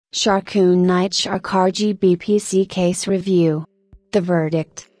Sharkoon Nightshark RGB PC Case Review. The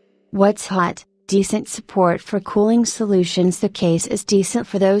verdict. What's hot? Decent support for cooling solutions. The case is decent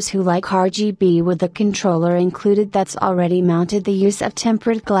for those who like RGB with the controller included that's already mounted. The use of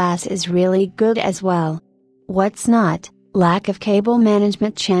tempered glass is really good as well. What's not? Lack of cable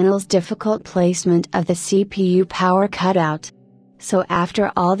management channels, difficult placement of the CPU power cutout. So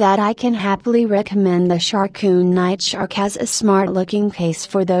after all that, I can happily recommend the Sharkoon Nightshark as a smart looking case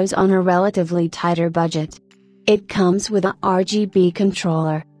for those on a relatively tighter budget. It comes with a RGB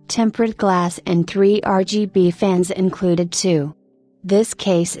controller, tempered glass and 3 RGB fans included too. This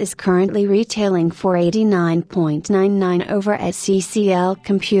case is currently retailing for $89.99 over at CCL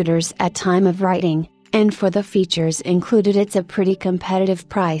Computers at time of writing, and for the features included it's a pretty competitive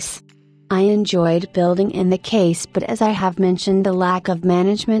price. I enjoyed building in the case, but as I have mentioned, the lack of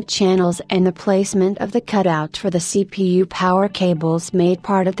management channels and the placement of the cutout for the CPU power cables made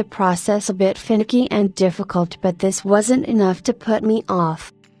part of the process a bit finicky and difficult, but this wasn't enough to put me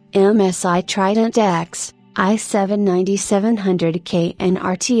off. MSI Trident X, i7-9700K and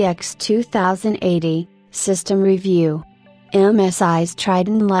RTX 2080, System Review. MSI's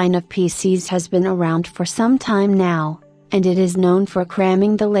Trident line of PCs has been around for some time now, and it is known for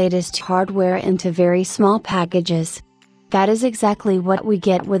cramming the latest hardware into very small packages. That is exactly what we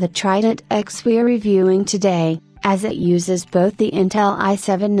get with the Trident X we are reviewing today, as it uses both the Intel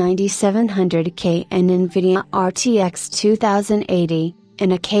i7-9700K and NVIDIA RTX 2080,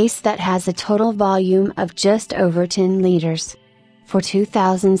 in a case that has a total volume of just over 10 liters. For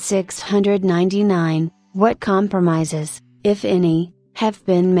 $2,699, what compromises, if any, have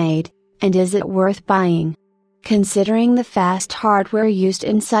been made, and is it worth buying? Considering the fast hardware used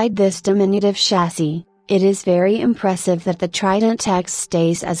inside this diminutive chassis, it is very impressive that the Trident X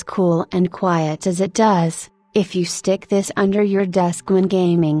stays as cool and quiet as it does. If you stick this under your desk when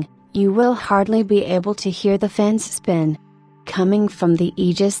gaming, you will hardly be able to hear the fans spin. Coming from the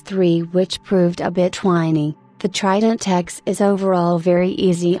Aegis 3, which proved a bit whiny, the Trident X is overall very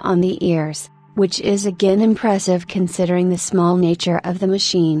easy on the ears, which is again impressive considering the small nature of the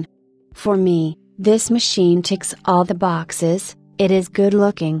machine. For me, this machine ticks all the boxes. It is good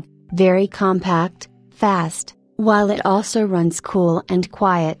looking, very compact, fast, while it also runs cool and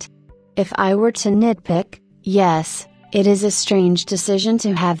quiet. If I were to nitpick, yes, it is a strange decision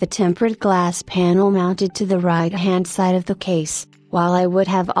to have the tempered glass panel mounted to the right-hand side of the case, while I would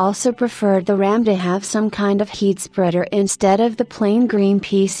have also preferred the RAM to have some kind of heat spreader instead of the plain green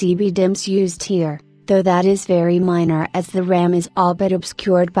PCB DIMMs used here, though that is very minor as the RAM is all but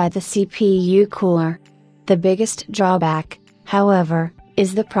obscured by the CPU cooler. The biggest drawback, however,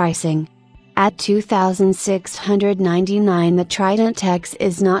 is the pricing. At $2,699, the Trident X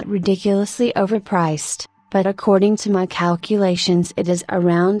is not ridiculously overpriced, but according to my calculations it is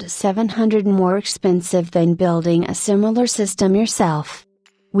around $700 more expensive than building a similar system yourself.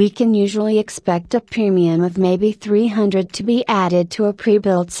 We can usually expect a premium of maybe $300 to be added to a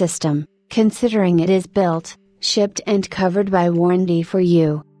pre-built system, considering it is built, shipped and covered by warranty for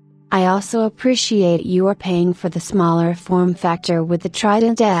you. I also appreciate you are paying for the smaller form factor with the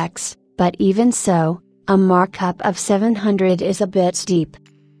Trident X, but even so, a markup of $700 is a bit steep.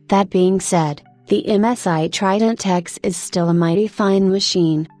 That being said, the MSI Trident X is still a mighty fine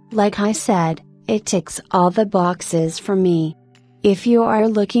machine. Like I said, it ticks all the boxes for me. If you are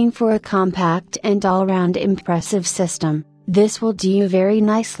looking for a compact and all-round impressive system, this will do you very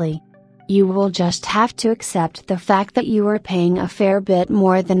nicely. You will just have to accept the fact that you are paying a fair bit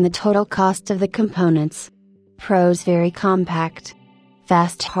more than the total cost of the components. Pros: very compact.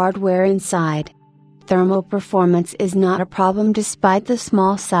 Fast hardware inside. Thermal performance is not a problem despite the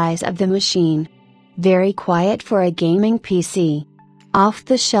small size of the machine. Very quiet for a gaming PC.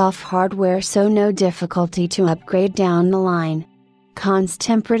 Off-the-shelf hardware, so no difficulty to upgrade down the line. Cons: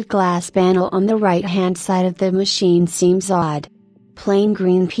 tempered glass panel on the right-hand side of the machine seems odd. Plain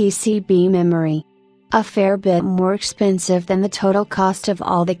green PCB memory. A fair bit more expensive than the total cost of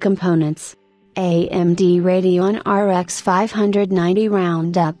all the components. AMD Radeon RX 590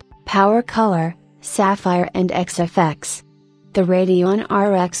 Roundup, PowerColor, Sapphire and XFX. The Radeon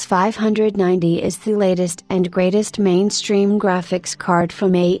RX 590 is the latest and greatest mainstream graphics card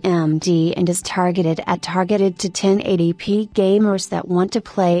from AMD and is targeted to 1080p gamers that want to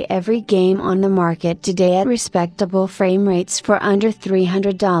play every game on the market today at respectable frame rates for under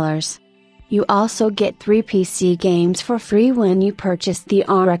 $300. You also get 3 PC games for free when you purchase the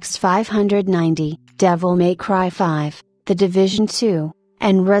RX 590, Devil May Cry 5, The Division 2,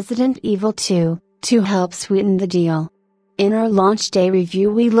 and Resident Evil 2, to help sweeten the deal. In our launch day review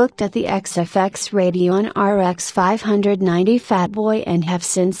we looked at the XFX Radeon RX 590 Fatboy and have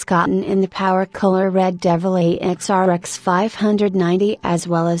since gotten in the PowerColor Red Devil AX RX 590 as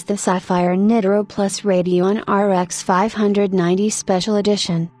well as the Sapphire Nitro Plus Radeon RX 590 Special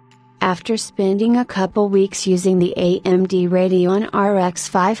Edition. After spending a couple weeks using the AMD Radeon RX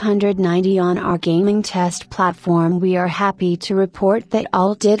 590 on our gaming test platform, we are happy to report that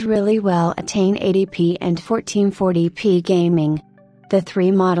all did really well at 1080p and 1440p gaming. The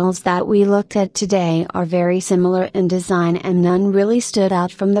three models that we looked at today are very similar in design and none really stood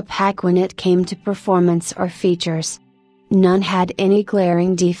out from the pack when it came to performance or features. None had any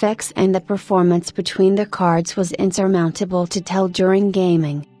glaring defects and the performance between the cards was insurmountable to tell during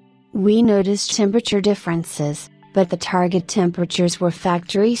gaming. We noticed temperature differences, but the target temperatures were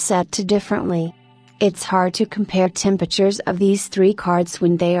factory set to differently. It's hard to compare temperatures of these three cards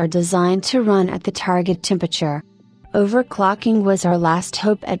when they are designed to run at the target temperature. Overclocking was our last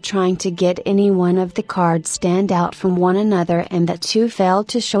hope at trying to get any one of the cards stand out from one another, and that too failed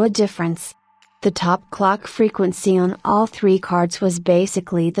to show a difference. The top clock frequency on all three cards was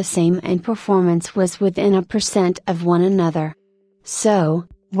basically the same and performance was within a % of one another. So,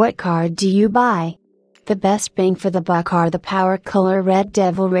 what card do you buy? The best bang for the buck are the PowerColor Red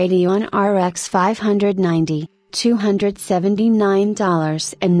Devil Radeon RX 590,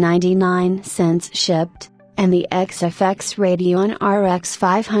 $279.99 shipped, and the XFX Radeon RX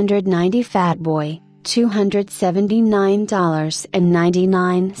 590 Fatboy,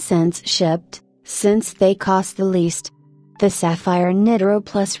 $279.99 shipped, since they cost the least. The Sapphire Nitro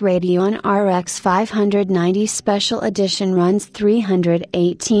Plus Radeon RX 590 Special Edition runs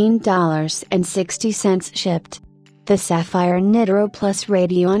 $318.60 shipped. The Sapphire Nitro Plus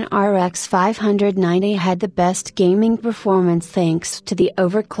Radeon RX 590 had the best gaming performance thanks to the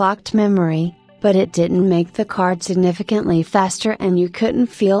overclocked memory, but it didn't make the card significantly faster and you couldn't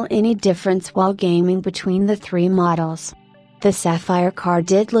feel any difference while gaming between the three models. The Sapphire card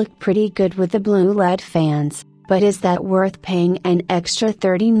did look pretty good with the blue LED fans. But is that worth paying an extra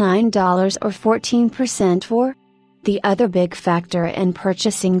 $39 or 14% for? The other big factor in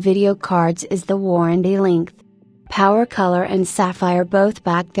purchasing video cards is the warranty length. PowerColor and Sapphire both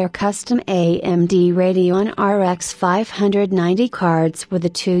back their custom AMD Radeon RX 590 cards with a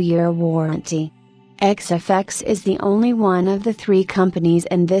 2-year warranty. XFX is the only one of the three companies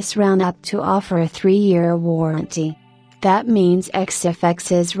in this roundup to offer a 3-year warranty. That means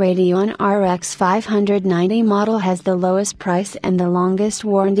XFX's Radeon RX 590 model has the lowest price and the longest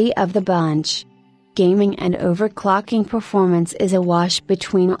warranty of the bunch. Gaming and overclocking performance is a wash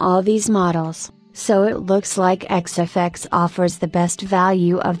between all these models, so it looks like XFX offers the best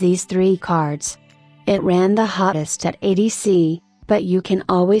value of these three cards. It ran the hottest at 80°C, but you can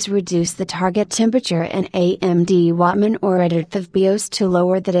always reduce the target temperature in AMD Wattman or Adaptive BIOS to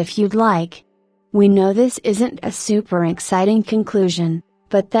lower that if you'd like. We know this isn't a super exciting conclusion,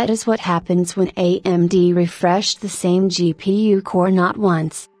 but that is what happens when AMD refreshed the same GPU core not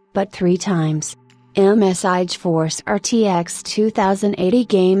once, but 3 times. MSI GeForce RTX 2080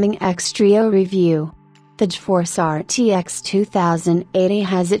 Gaming X Trio Review. The GeForce RTX 2080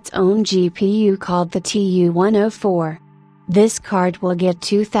 has its own GPU called the TU104. This card will get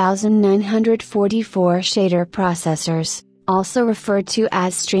 2944 shader processors, also referred to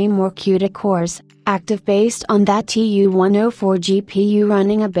as stream or CUDA cores, active based on that TU104 GPU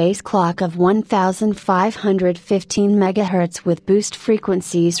running a base clock of 1515 MHz with boost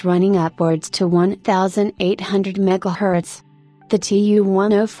frequencies running upwards to 1800 MHz. The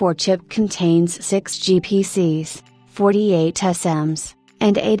TU104 chip contains 6 GPCs, 48 SMs,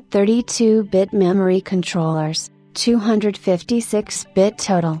 and 8 32-bit memory controllers, 256-bit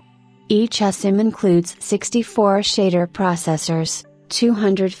total. Each SM includes 64 shader processors,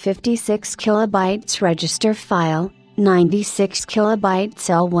 256 KB register file, 96 KB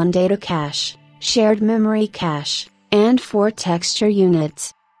L1 data cache, shared memory cache, and 4 texture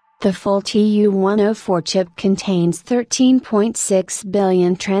units. The full TU104 chip contains 13.6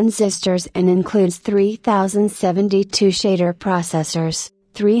 billion transistors and includes 3072 shader processors,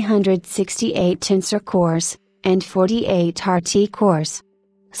 368 tensor cores, and 48 RT cores.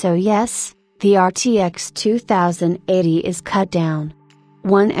 So yes, the RTX 2080 is cut down.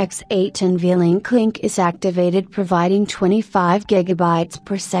 One X8 NVLink link is activated providing 25 GB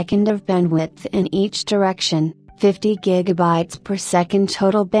per second of bandwidth in each direction, 50 GB per second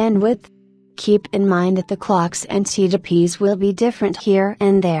total bandwidth. Keep in mind that the clocks and TDPs will be different here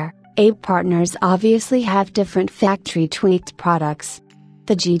and there. ABE partners obviously have different factory tweaked products.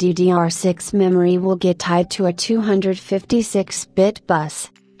 The GDDR6 memory will get tied to a 256-bit bus,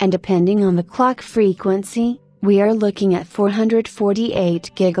 and depending on the clock frequency, We are looking at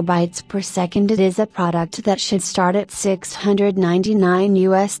 448 gigabytes per second. It is a product that should start at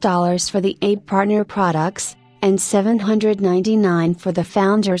 $699 for the 8 partner products, and $799 for the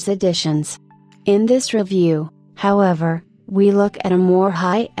Founders Editions. In this review, however, we look at a more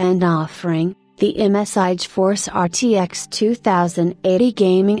high-end offering, the MSI GeForce RTX 2080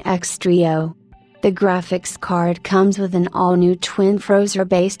 Gaming X Trio. The graphics card comes with an all-new twin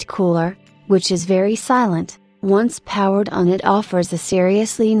Frozr-based cooler, which is very silent. Once powered on, it offers a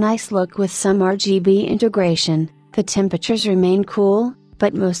seriously nice look with some RGB integration. The temperatures remain cool,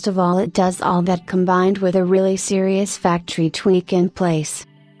 but most of all it does all that combined with a really serious factory tweak in place.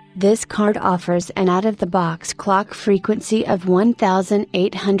 This card offers an out-of-the-box clock frequency of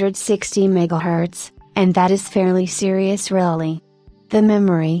 1860 MHz, and that is fairly serious really. The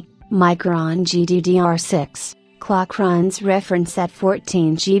memory, Micron GDDR6, clock runs reference at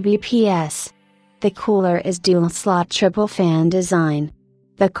 14 Gbps. The cooler is dual-slot triple fan design.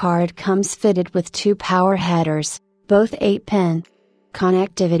 The card comes fitted with 2 power headers, both 8-pin.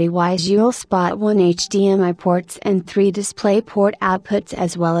 Connectivity-wise, you'll spot 1 HDMI ports and 3 DisplayPort outputs,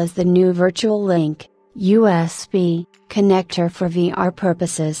 as well as the new Virtual Link USB connector for VR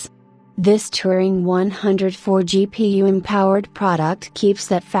purposes. This Turing 104 GPU empowered product keeps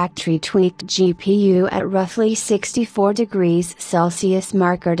that factory tweaked GPU at roughly 64 degrees Celsius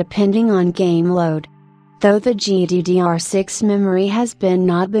marker depending on game load. Though the GDDR6 memory has been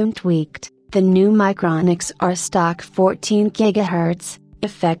not been tweaked, the new Micronics are stock 14 GHz,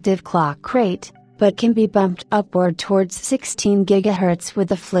 effective clock rate, but can be bumped upward towards 16 GHz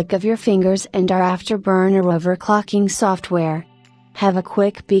with a flick of your fingers and our afterburner overclocking software. Have a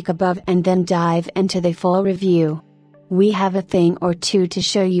quick peek above and then dive into the full review. We have a thing or two to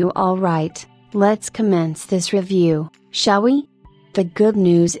show you. Alright, let's commence this review, shall we? The good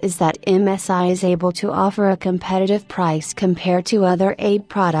news is that MSI is able to offer a competitive price compared to other 8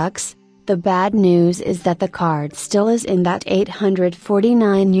 products. The bad news is that the card still is in that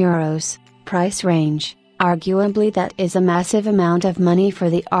 €849 price range. Arguably that is a massive amount of money for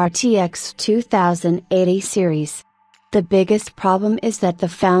the RTX 2080 series. The biggest problem is that the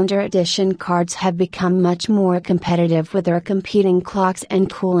Founder Edition cards have become much more competitive with their competing clocks and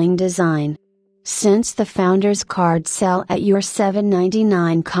cooling design. Since the Founders cards sell at your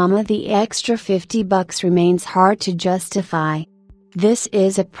 $799, the extra $50 remains hard to justify. This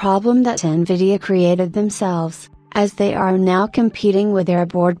is a problem that NVIDIA created themselves, as they are now competing with their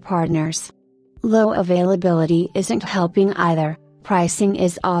board partners. Low availability isn't helping either. Pricing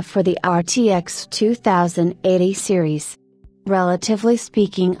is off for the RTX 2080 series. Relatively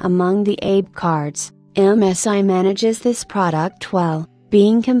speaking, among the 8 cards, MSI manages this product well,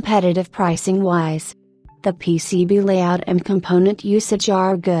 being competitive pricing wise. The PCB layout and component usage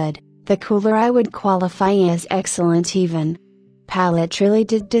are good. The cooler I would qualify as excellent even. Palette really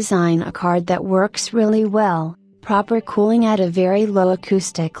did design a card that works really well, proper cooling at a very low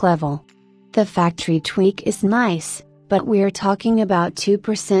acoustic level. The factory tweak is nice, but we're talking about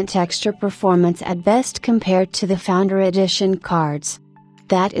 2% extra performance at best compared to the Founder Edition cards.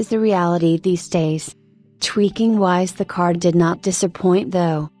 That is the reality these days. Tweaking wise, the card did not disappoint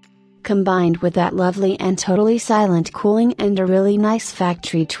though. Combined with that lovely and totally silent cooling and a really nice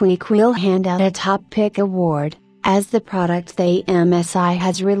factory tweak, we'll hand out a top pick award, as the product the MSI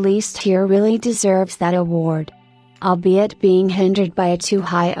has released here really deserves that award. Albeit being hindered by a too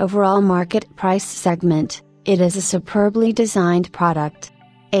high overall market price segment, it is a superbly designed product.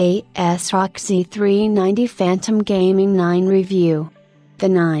 ASRock Z390 Phantom Gaming 9 Review. The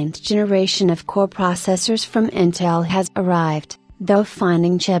 9th generation of core processors from Intel has arrived, though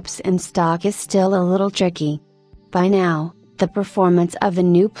finding chips in stock is still a little tricky. By now, the performance of the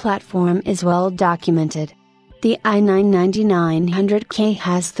new platform is well documented. The i9-9900K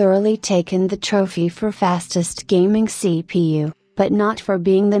has thoroughly taken the trophy for fastest gaming CPU, but not for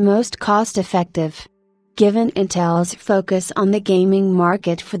being the most cost-effective. Given Intel's focus on the gaming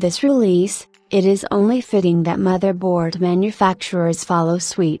market for this release, it is only fitting that motherboard manufacturers follow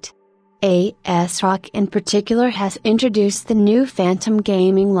suit. ASRock in particular has introduced the new Phantom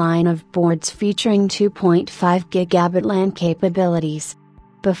Gaming line of boards featuring 2.5 GB LAN capabilities.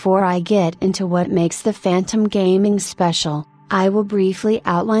 Before I get into what makes the Phantom Gaming special, I will briefly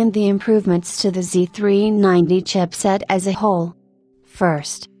outline the improvements to the Z390 chipset as a whole.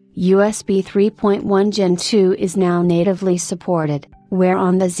 First, USB 3.1 Gen 2 is now natively supported, where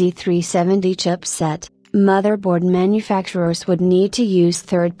on the Z370 chipset, motherboard manufacturers would need to use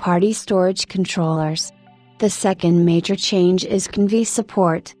third-party storage controllers. The second major change is CAN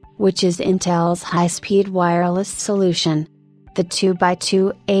support, which is Intel's high-speed wireless solution. The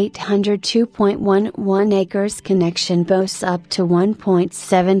 2x2 802.11 acres connection boasts up to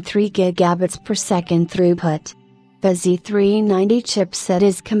 1.73 gigabits per second throughput. The Z390 chipset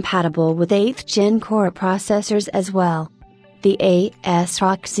is compatible with 8th gen core processors as well. The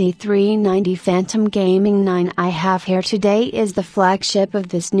ASRock Z390 Phantom Gaming 9 I have here today is the flagship of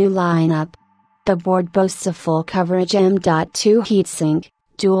this new lineup. The board boasts a full coverage M.2 heatsink,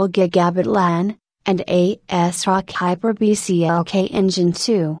 dual gigabit LAN, and ASRock HyperX engine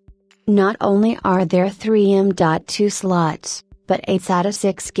 2. Not only are there 3 M.2 slots, but 8 SATA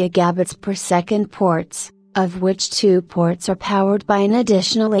 6 gigabits per second ports, of which 2 ports are powered by an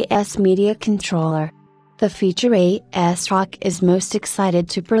additional AS media controller. The feature ASRock is most excited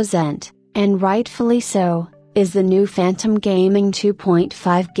to present, and rightfully so, is the new Phantom Gaming 2.5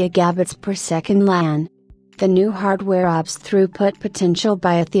 gigabits per second LAN. The new hardware ups throughput potential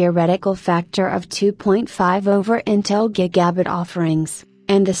by a theoretical factor of 2.5 over Intel gigabit offerings,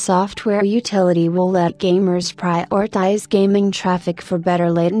 and the software utility will let gamers prioritize gaming traffic for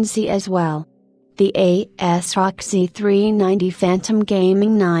better latency as well. The ASRock Z390 Phantom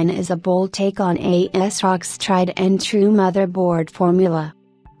Gaming 9 is a bold take on ASRock's tried and true motherboard formula.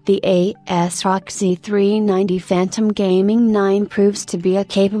 The ASRock Z390 Phantom Gaming 9 proves to be a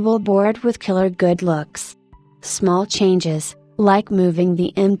capable board with killer good looks. Small changes, like moving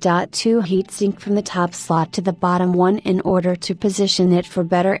the M.2 heatsink from the top slot to the bottom one in order to position it for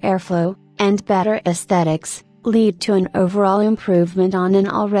better airflow, and better aesthetics, lead to an overall improvement on an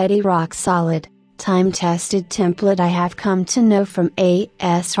already rock-solid, time-tested template I have come to know from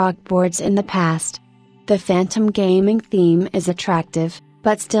ASRock boards in the past. The Phantom Gaming theme is attractive,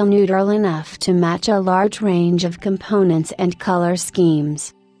 but still neutral enough to match a large range of components and color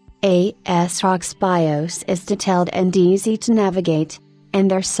schemes. ASRock's BIOS is detailed and easy to navigate, and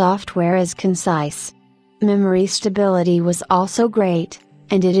their software is concise. Memory stability was also great,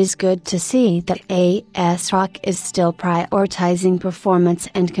 and it is good to see that ASRock is still prioritizing performance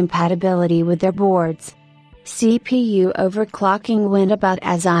and compatibility with their boards. CPU overclocking went about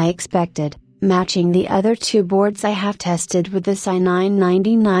as I expected, matching the other 2 boards I have tested with this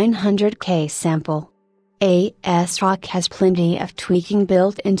i9-9900K sample. ASRock has plenty of tweaking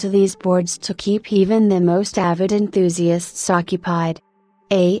built into these boards to keep even the most avid enthusiasts occupied.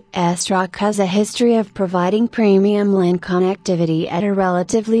 ASRock has a history of providing premium LAN connectivity at a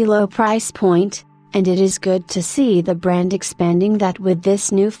relatively low price point, and it is good to see the brand expanding that with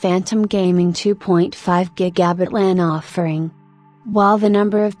this new Phantom Gaming 2.5 gigabit LAN offering. While the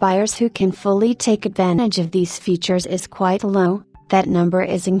number of buyers who can fully take advantage of these features is quite low, that number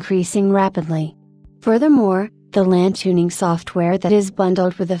is increasing rapidly. Furthermore, the LAN tuning software that is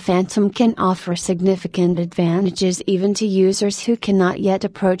bundled with the Phantom can offer significant advantages even to users who cannot yet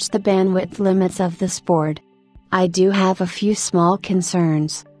approach the bandwidth limits of this board. I do have a few small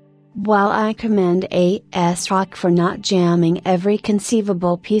concerns. While I commend ASRock for not jamming every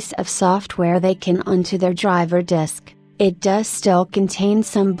conceivable piece of software they can onto their driver disk, it does still contain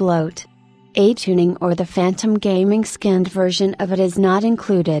some bloat. A tuning or the Phantom Gaming scanned version of it is not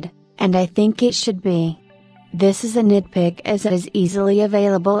included, and I think it should be. This is a nitpick as it is easily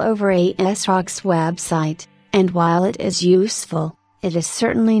available over ASRock's website, and while it is useful, it is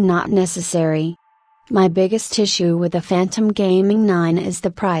certainly not necessary. My biggest issue with the Phantom Gaming 9 is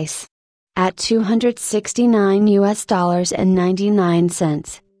the price. At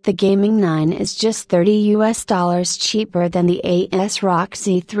 $269.99, the Gaming 9 is just $30 cheaper than the ASRock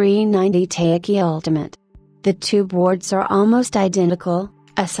Z390 Taichi Ultimate. The 2 boards are almost identical.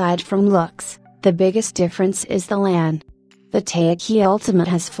 Aside from looks, the biggest difference is the LAN. The Taichi Ultimate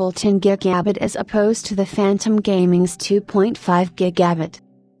has full 10 gigabit as opposed to the Phantom Gaming's 2.5 gigabit.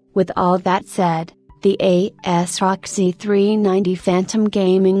 With all that said, the ASRock Z390 Phantom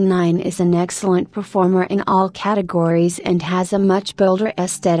Gaming 9 is an excellent performer in all categories and has a much bolder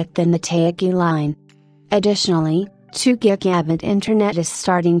aesthetic than the Taichi line. Additionally, 2 gigabit internet is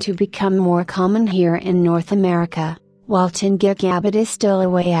starting to become more common here in North America, while 10 gigabit is still a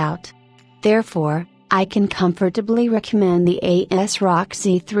way out. Therefore, I can comfortably recommend the ASRock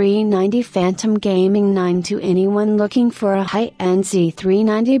Z390 Phantom Gaming 9 to anyone looking for a high-end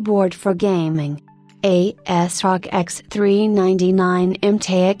Z390 board for gaming. ASRock X399M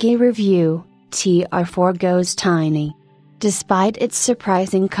Taichi Review, TR4 goes tiny. Despite its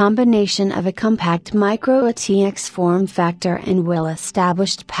surprising combination of a compact micro ATX form factor and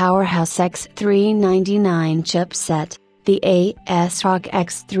well-established powerhouse X399 chipset, the ASRock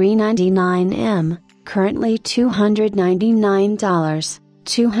X399M, currently $299,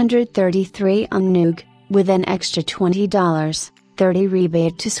 $233 on NUG, with an extra $20.30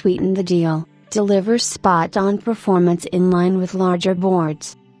 rebate to sweeten the deal, delivers spot-on performance in line with larger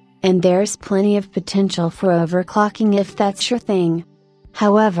boards. And there's plenty of potential for overclocking if that's your thing.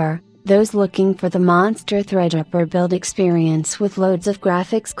 However, those looking for the monster Threadripper build experience with loads of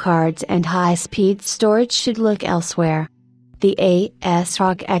graphics cards and high-speed storage should look elsewhere. The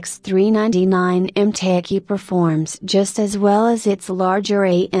ASRock X399M Taichi performs just as well as its larger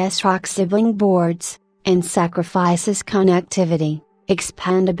ASRock sibling boards, and sacrifices connectivity,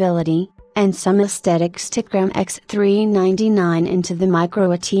 expandability, and some aesthetics to cram X399 into the Micro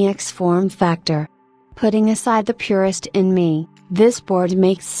RTX form factor. Putting aside the purist in me, this board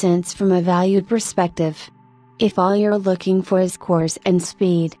makes sense from a value perspective. If all you're looking for is cores and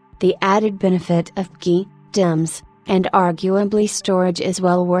speed, the added benefit of key, DIMMs, and arguably storage is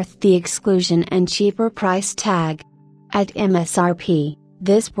well worth the exclusion and cheaper price tag. At MSRP,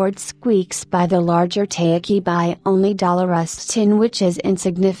 this board squeaks by the larger Taichi by only $10, which is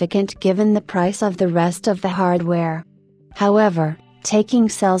insignificant given the price of the rest of the hardware. However, taking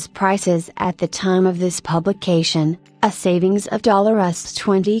sales prices at the time of this publication, a savings of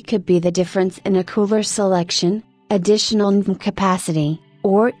 $20 could be the difference in a cooler selection, additional NVM capacity,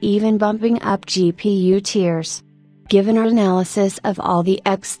 or even bumping up GPU tiers. Given our analysis of all the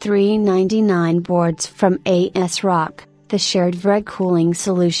X399 boards from ASRock, the shared VREG cooling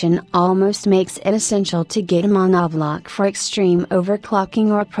solution almost makes it essential to get a monoblock for extreme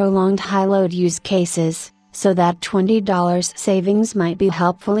overclocking or prolonged high-load use cases, so that $20 savings might be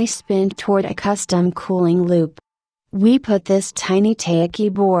helpfully spent toward a custom cooling loop. We put this tiny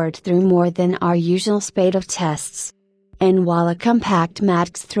Taichi board through more than our usual spate of tests. And while a compact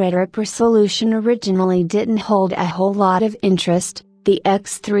Max Threadripper solution originally didn't hold a whole lot of interest, the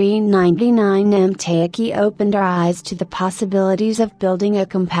X399M Taichi opened our eyes to the possibilities of building a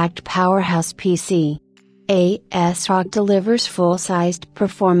compact powerhouse PC. ASRock delivers full-sized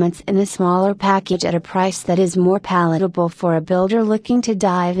performance in a smaller package at a price that is more palatable for a builder looking to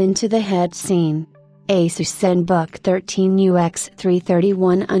dive into the head scene. ASUS ZenBook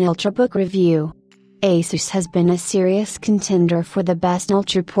 13UX331 An Ultrabook Review. ASUS has been a serious contender for the best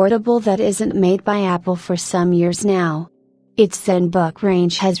ultraportable that isn't made by Apple for some years now. Its ZenBook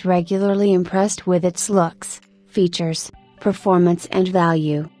range has regularly impressed with its looks, features, performance and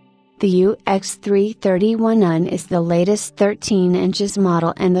value. The UX331 is the latest 13 inches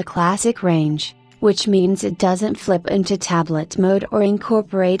model in the classic range, which means it doesn't flip into tablet mode or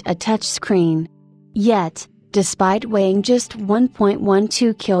incorporate a touchscreen. Yet, despite weighing just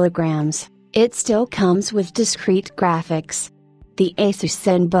 1.12 kilograms, it still comes with discrete graphics. The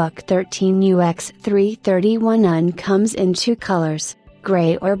ASUS ZenBook 13UX331 comes in two colors,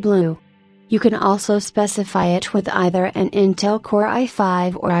 gray or blue. You can also specify it with either an Intel Core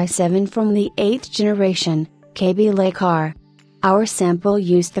i5 or i7 from the 8th generation, KB Lakar. Our sample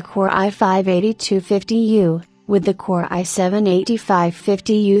used the Core i5-8250U, with the Core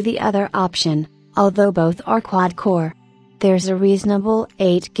i7-8550U the other option, although both are quad-core. There's a reasonable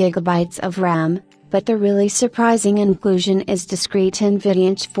 8 GB of RAM, but the really surprising inclusion is discrete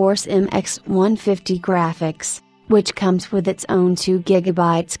NVIDIA GeForce MX150 graphics, which comes with its own 2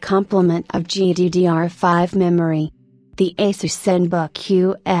 GB complement of GDDR5 memory. The ASUS ZenBook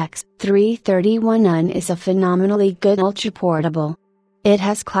UX331 is a phenomenally good ultraportable. It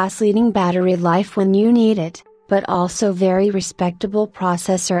has class-leading battery life when you need it, but also very respectable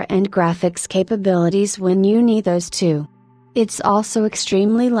processor and graphics capabilities when you need those too. It's also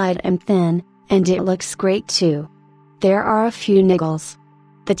extremely light and thin, and it looks great too. There are a few niggles.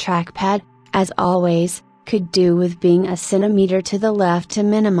 The trackpad, as always, could do with being a centimeter to the left to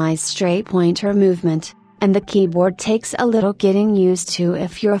minimize stray pointer movement, and the keyboard takes a little getting used to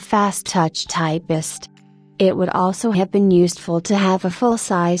if you're a fast touch typist. It would also have been useful to have a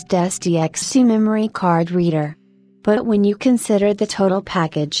full-sized SDXC memory card reader. But when you consider the total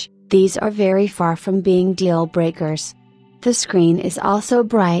package, these are very far from being deal breakers. The screen is also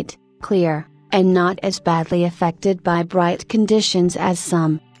bright, clear, and not as badly affected by bright conditions as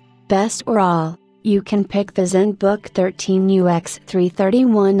some. Best or all, you can pick the ZenBook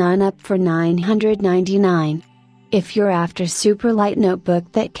 13UX331 up for $999. If you're after super light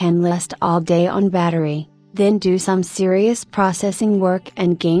notebook that can last all day on battery, then do some serious processing work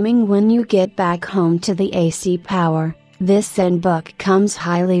and gaming when you get back home to the AC power. This ZenBook comes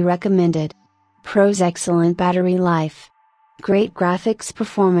highly recommended. Pros: excellent battery life. Great graphics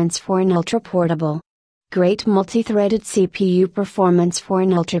performance for an ultraportable. Great multi-threaded CPU performance for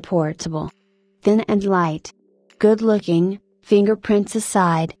an ultraportable. Thin and light. Good looking, fingerprints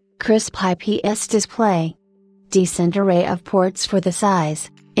aside, crisp IPS display. Decent array of ports for the size,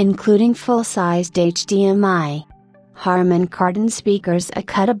 including full-sized HDMI. Harman Kardon speakers a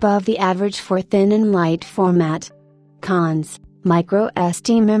cut above the average for thin and light format. Cons: micro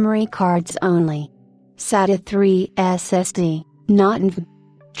SD memory cards only. SATA 3 SSD, not NV.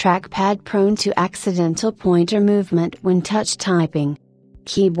 Trackpad prone to accidental pointer movement when touch typing.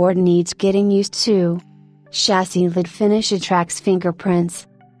 Keyboard needs getting used to. Chassis lid finish attracts fingerprints.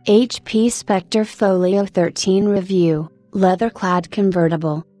 HP Spectre Folio 13 review, leather-clad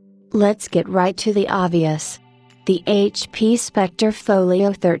convertible. Let's get right to the obvious. The HP Spectre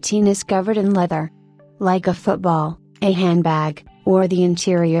Folio 13 is covered in leather. Like a football, a handbag, or the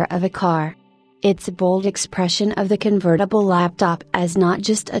interior of a car. It's a bold expression of the convertible laptop as not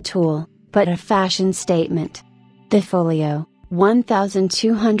just a tool, but a fashion statement. The Folio,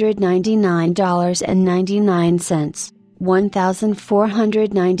 $1,299.99,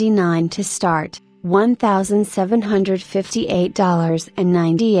 $1,499 to start,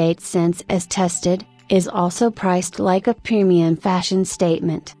 $1,758.98 as tested, is also priced like a premium fashion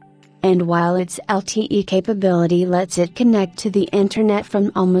statement. And while its LTE capability lets it connect to the internet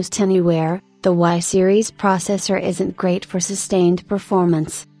from almost anywhere, the Y series processor isn't great for sustained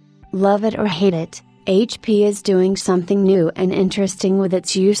performance. Love it or hate it, HP is doing something new and interesting with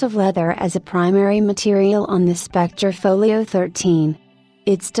its use of leather as a primary material on the Spectre Folio 13.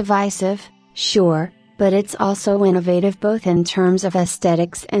 It's divisive, sure, but it's also innovative both in terms of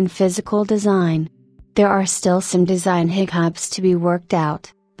aesthetics and physical design. There are still some design hiccups to be worked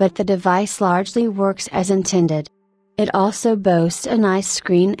out, but the device largely works as intended. It also boasts a nice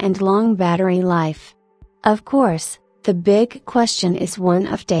screen and long battery life. Of course, the big question is one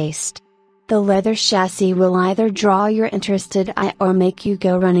of taste. The leather chassis will either draw your interested eye or make you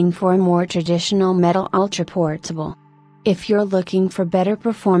go running for a more traditional metal ultra-portable. If you're looking for better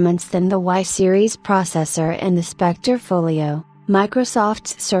performance than the Y series processor and the Spectre Folio,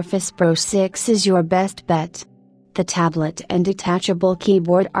 Microsoft's Surface Pro 6 is your best bet. The tablet and detachable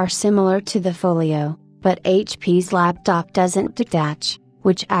keyboard are similar to the Folio, but HP's laptop doesn't detach,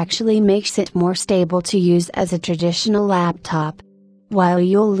 which actually makes it more stable to use as a traditional laptop. While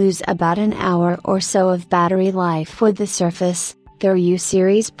you'll lose about an hour or so of battery life with the Surface, their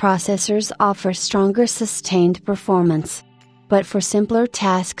U-series processors offer stronger sustained performance. But for simpler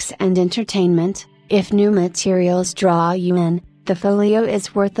tasks and entertainment, if new materials draw you in, the Folio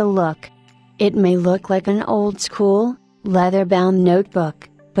is worth a look. It may look like an old-school, leather-bound notebook,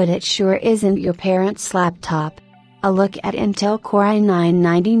 but it sure isn't your parents' laptop. A look at Intel Core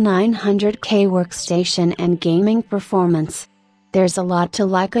i9-9900K workstation and gaming performance. There's a lot to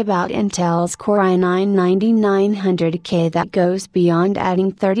like about Intel's Core i9-9900K that goes beyond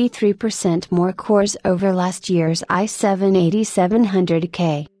adding 33% more cores over last year's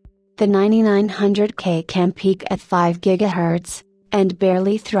i7-8700K. The 9900K can peak at 5 GHz, and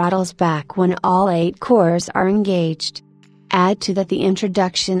barely throttles back when all 8 cores are engaged. Add to that the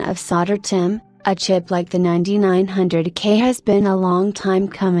introduction of Solder TIM, a chip like the 9900K has been a long time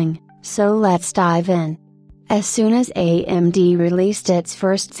coming, so let's dive in. As soon as AMD released its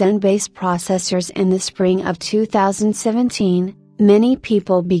first Zen-based processors in the spring of 2017, many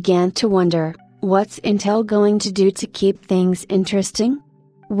people began to wonder, what's Intel going to do to keep things interesting?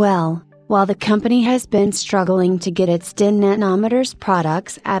 Well, while the company has been struggling to get its 10 nanometers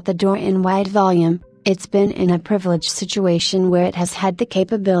products at the door in wide volume, it's been in a privileged situation where it has had the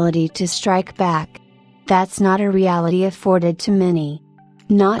capability to strike back. That's not a reality afforded to many.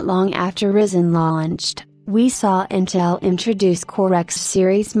 Not long after Ryzen launched, we saw Intel introduce Core X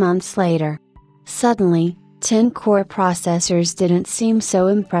series months later. Suddenly, 10-core processors didn't seem so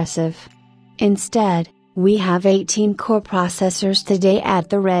impressive. Instead, we have 18-core processors today at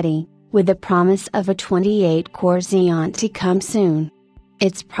the ready, with the promise of a 28-core Xeon to come soon.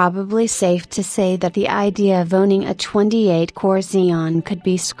 It's probably safe to say that the idea of owning a 28-core Xeon could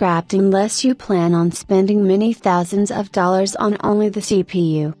be scrapped unless you plan on spending many thousands of dollars on only the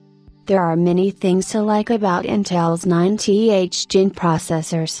CPU. There are many things to like about Intel's 9th Gen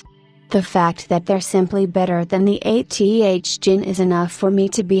processors. The fact that they're simply better than the 8th Gen is enough for me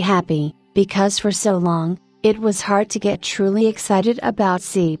to be happy, because for so long, it was hard to get truly excited about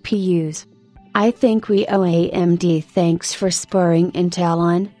CPUs. I think we owe AMD thanks for spurring Intel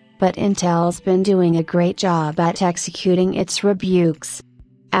on, but Intel's been doing a great job at executing its rebukes.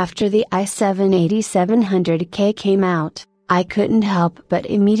 After the i7-8700K came out, I couldn't help but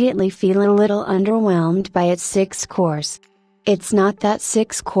immediately feel a little underwhelmed by its 6 cores. It's not that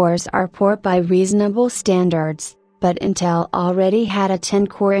 6 cores are poor by reasonable standards, but Intel already had a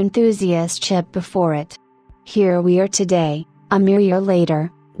 10-core enthusiast chip before it. Here we are today, a mere year later,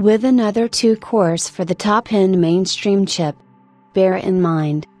 with another 2 cores for the top-end mainstream chip. Bear in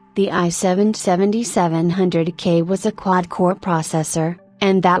mind, The i7-7700K was a quad-core processor,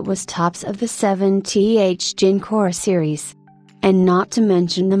 and that was tops of the 7th Gen Core series. And not to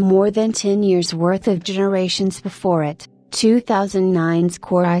mention the more than 10 years worth of generations before it, 2009's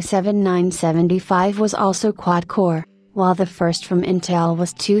Core i7-975 was also quad-core, while the first from Intel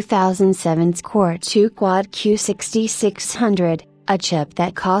was 2007's Core 2 Quad Q6600, a chip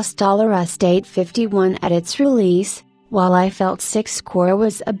that cost $851 at its release. While I felt 6-core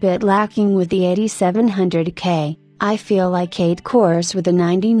was a bit lacking with the 8700K, I feel like 8 cores with the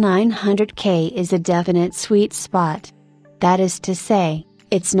 9900K is a definite sweet spot. That is to say,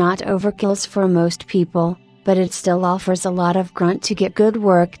 it's not overkills for most people, but it still offers a lot of grunt to get good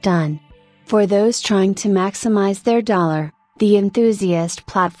work done. For those trying to maximize their dollar, the enthusiast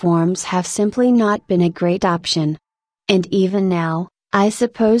platforms have simply not been a great option. And even now, I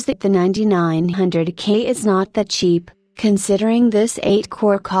suppose that the 9900K is not that cheap, considering this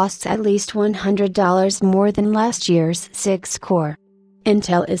 8-core costs at least $100 more than last year's 6-core.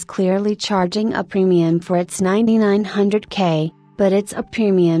 Intel is clearly charging a premium for its 9900K, but it's a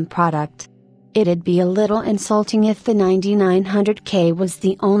premium product. It'd be a little insulting if the 9900K was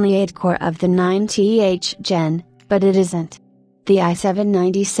the only 8-core of the 9th gen, but it isn't. The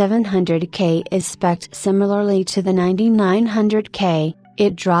i7-9700K is spec'd similarly to the 9900K,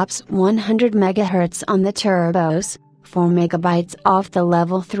 it drops 100 MHz on the turbos, 4 MB off the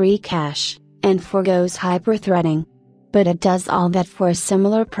level 3 cache, and forgoes hyper-threading. But it does all that for a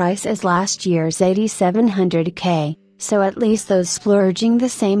similar price as last year's 8700K, so at least those splurging the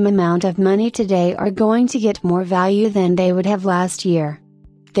same amount of money today are going to get more value than they would have last year.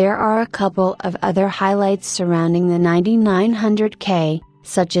 There are a couple of other highlights surrounding the 9900K,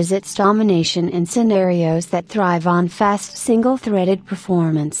 such as its domination in scenarios that thrive on fast single-threaded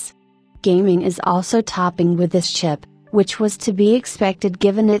performance. Gaming is also topping with this chip, which was to be expected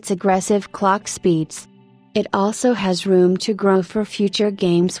given its aggressive clock speeds. It also has room to grow for future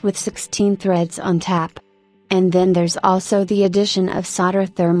games with 16 threads on tap. And then there's also the addition of solder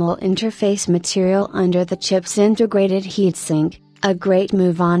thermal interface material under the chip's integrated heatsink, a great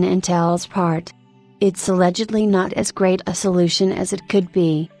move on Intel's part. It's allegedly not as great a solution as it could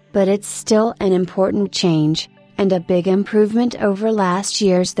be, but it's still an important change, and a big improvement over last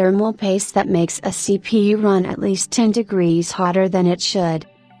year's thermal paste that makes a CPU run at least 10 degrees hotter than it should.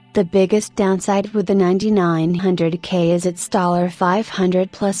 The biggest downside with the 9900K is its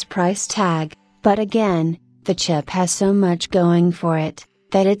 $500 plus price tag, but again, the chip has so much going for it,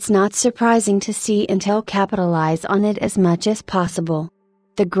 that it's not surprising to see Intel capitalize on it as much as possible.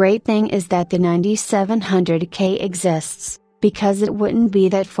 The great thing is that the 9700K exists, because it wouldn't be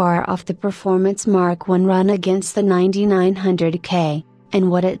that far off the performance mark when run against the 9900K, and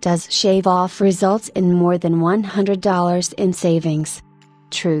what it does shave off results in more than $100 in savings.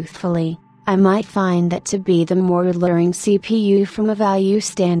 Truthfully, I might find that to be the more alluring CPU from a value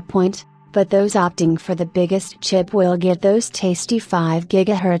standpoint, but those opting for the biggest chip will get those tasty 5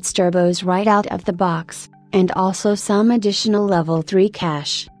 GHz turbos right out of the box, and also some additional level 3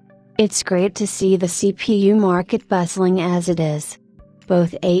 cache. It's great to see the CPU market bustling as it is.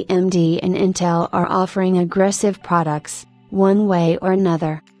 Both AMD and Intel are offering aggressive products, one way or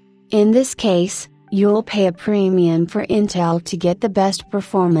another. In this case, you'll pay a premium for Intel to get the best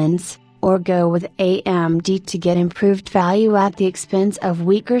performance, or go with AMD to get improved value at the expense of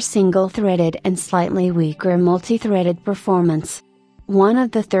weaker single-threaded and slightly weaker multi-threaded performance. One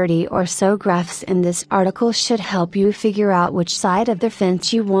of the 30 or so graphs in this article should help you figure out which side of the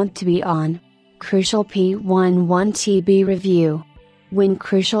fence you want to be on. Crucial P11TB Review. When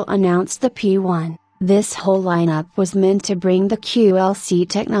Crucial announced the P1, this whole lineup was meant to bring the QLC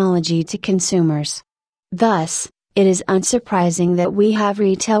technology to consumers. Thus, it is unsurprising that we have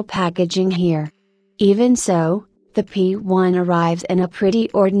retail packaging here. Even so, the P1 arrives in a pretty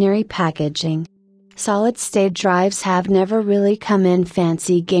ordinary packaging. Solid-state drives have never really come in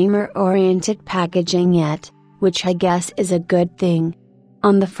fancy gamer-oriented packaging yet, which I guess is a good thing.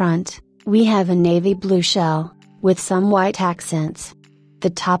 On the front, we have a navy blue shell, with some white accents. The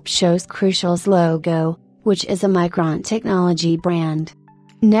top shows Crucial's logo, which is a Micron Technology brand.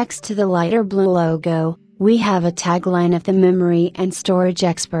 Next to the lighter blue logo, we have a tagline of the memory and storage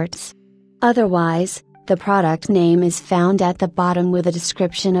experts. Otherwise, the product name is found at the bottom with a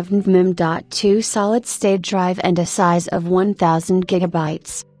description of NVMe.2 solid-state drive and a size of 1000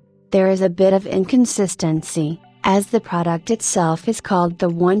 GB. There is a bit of inconsistency, as the product itself is called the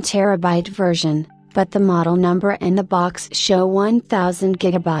 1TB version, but the model number and the box show 1000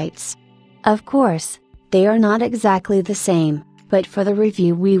 GB. Of course, they are not exactly the same, but for the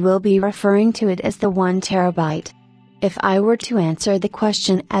review we will be referring to it as the 1TB. If I were to answer the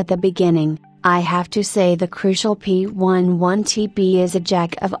question at the beginning, I have to say the crucial P11TB is a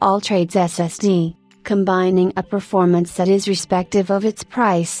jack of all trades SSD, combining a performance that is respective of its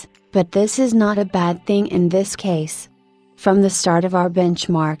price, but this is not a bad thing in this case. From the start of our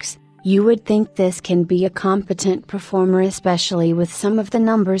benchmarks, you would think this can be a competent performer, especially with some of the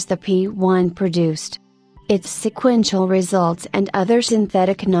numbers the P1 produced. Its sequential results and other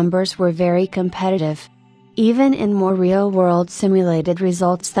synthetic numbers were very competitive. Even in more real-world simulated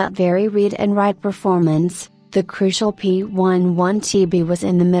results that vary read and write performance, the crucial P11TB was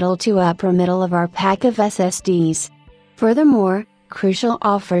in the middle to upper middle of our pack of SSDs. Furthermore, Crucial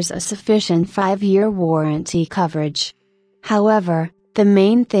offers a sufficient 5-year warranty coverage. However, the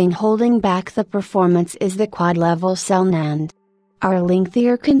main thing holding back the performance is the quad-level cell NAND. Our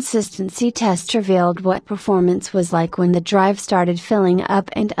lengthier consistency test revealed what performance was like when the drive started filling up,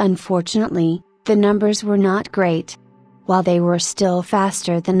 and unfortunately, the numbers were not great. While they were still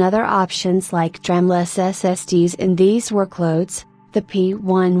faster than other options like DRAM-less SSDs in these workloads, the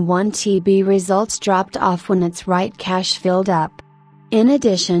P11TB results dropped off when its write cache filled up. In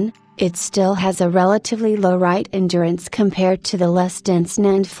addition, it still has a relatively low write endurance compared to the less dense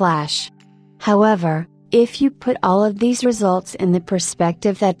NAND flash. However, if you put all of these results in the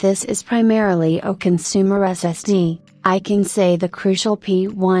perspective that this is primarily a consumer SSD, I can say the crucial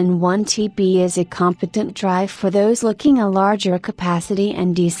P11TB is a competent drive for those looking a larger capacity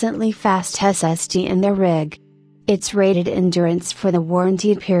and decently fast SSD in their rig. Its rated endurance for the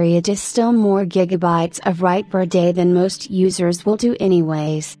warranty period is still more gigabytes of write per day than most users will do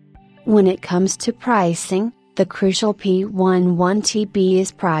anyways. When it comes to pricing, the crucial P11TB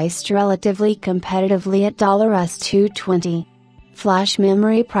is priced relatively competitively at $220. Flash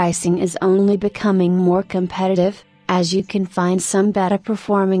memory pricing is only becoming more competitive, as you can find some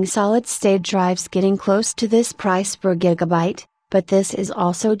better-performing solid-state drives getting close to this price per gigabyte, but this is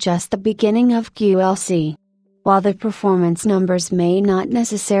also just the beginning of QLC. While the performance numbers may not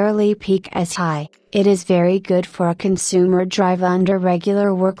necessarily peak as high, it is very good for a consumer drive under regular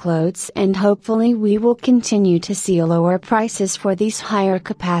workloads, and hopefully we will continue to see lower prices for these higher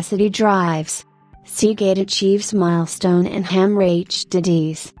capacity drives. Seagate achieves milestone in HAMR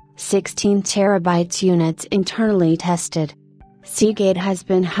HDDs, 16 TB units internally tested. Seagate has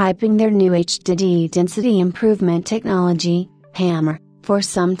been hyping their new HDD density improvement technology, HAMR, for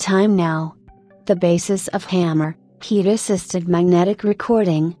some time now. The basis of HAMR, heat-assisted magnetic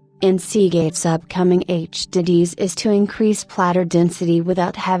recording, in Seagate's upcoming HDDs is to increase platter density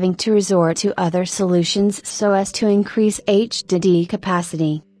without having to resort to other solutions so as to increase HDD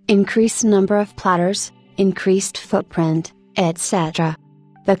capacity, increase number of platters, increased footprint, etc.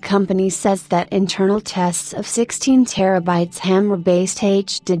 The company says that internal tests of 16 TB HAMR-based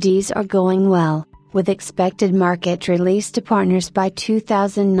HDDs are going well, with expected market release to partners by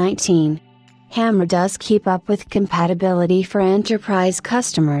 2019. HAMR does keep up with compatibility for enterprise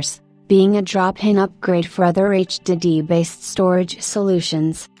customers, being a drop-in upgrade for other HDD-based storage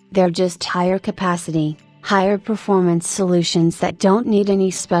solutions. They're just higher capacity, higher performance solutions that don't need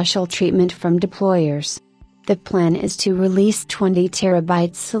any special treatment from deployers. The plan is to release 20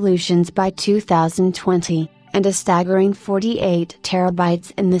 TB solutions by 2020, and a staggering 48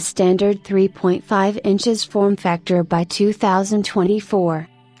 TB in the standard 3.5 inches form factor by 2024.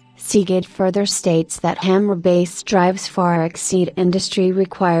 Seagate further states that HAMR-based drives far exceed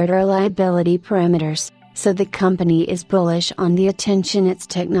industry-required reliability parameters, so the company is bullish on the attention its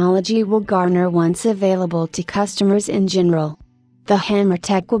technology will garner once available to customers in general. The HAMR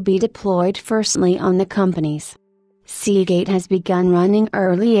tech will be deployed firstly on the company's. Seagate has begun running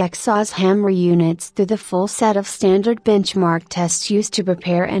early ASUS HAMR units through the full set of standard benchmark tests used to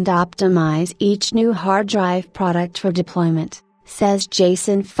prepare and optimize each new hard drive product for deployment, says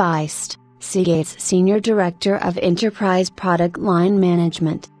Jason Feist, Seagate's Senior Director of Enterprise Product Line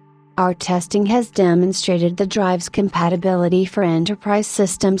Management. Our testing has demonstrated the drive's compatibility for enterprise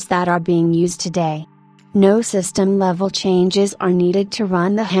systems that are being used today. No system-level changes are needed to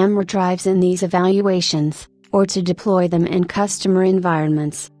run the HAMR drives in these evaluations, or to deploy them in customer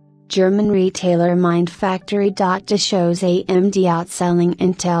environments. German retailer MindFactory shows AMD outselling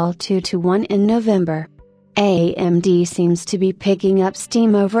Intel 2-1 in November. AMD seems to be picking up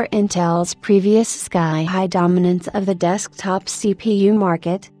steam over Intel's previous sky-high dominance of the desktop CPU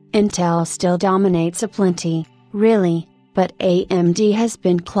market. Intel still dominates aplenty, really, but AMD has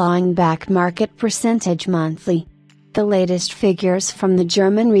been clawing back market percentage monthly. The latest figures from the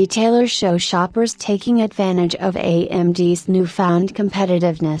German retailer show shoppers taking advantage of AMD's newfound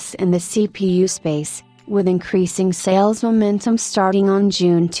competitiveness in the CPU space, with increasing sales momentum starting on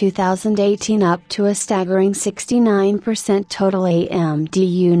June 2018 up to a staggering 69% total AMD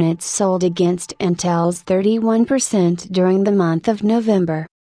units sold against Intel's 31% during the month of November.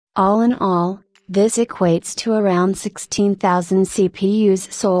 All in all, this equates to around 16,000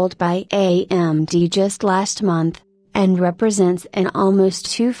 CPUs sold by AMD just last month, and represents an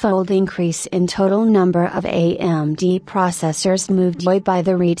almost twofold increase in total number of AMD processors moved by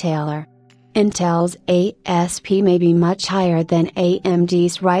the retailer. Intel's ASP may be much higher than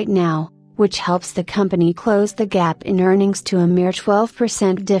AMD's right now, which helps the company close the gap in earnings to a mere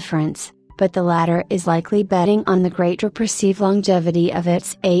 12% difference, but the latter is likely betting on the greater perceived longevity of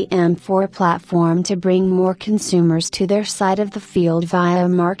its AM4 platform to bring more consumers to their side of the field via a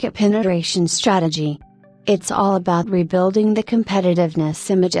market penetration strategy. It's all about rebuilding the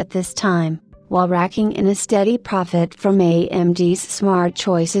competitiveness image at this time, while racking in a steady profit from AMD's smart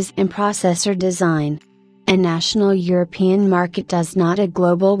choices in processor design. A national European market does not a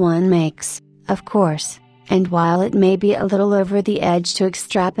global one makes, of course, and while it may be a little over the edge to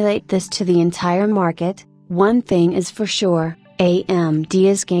extrapolate this to the entire market, one thing is for sure, AMD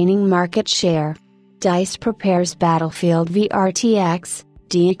is gaining market share. DICE prepares Battlefield v RTX,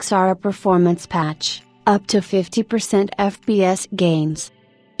 DXR performance patch, up to 50% FPS gains.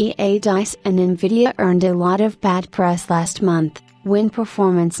 EIZO and NVIDIA earned a lot of bad press last month, when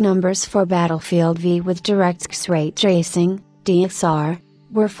performance numbers for Battlefield v with DirectX ray tracing, DXR,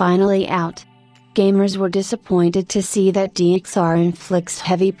 were finally out. Gamers were disappointed to see that DXR inflicts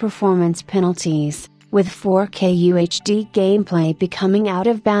heavy performance penalties, with 4K UHD gameplay becoming out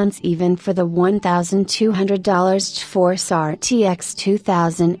of bounds even for the $1,200 GeForce RTX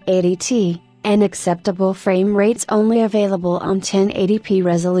 2080 Ti. And acceptable frame rates only available on 1080p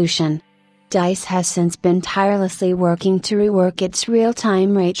resolution. DICE has since been tirelessly working to rework its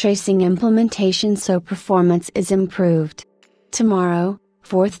real-time ray tracing implementation so performance is improved. Tomorrow,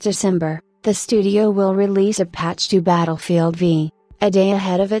 4th December, the studio will release a patch to Battlefield v, a day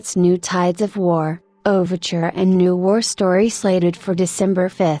ahead of its new Tides of War, Overture and New War story slated for December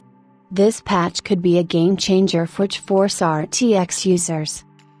 5th. This patch could be a game changer for GeForce RTX users.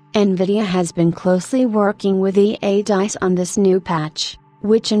 NVIDIA has been closely working with EIZO on this new patch,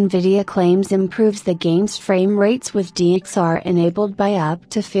 which NVIDIA claims improves the game's frame rates with DXR enabled by up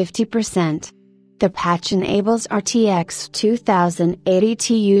to 50%. The patch enables RTX 2080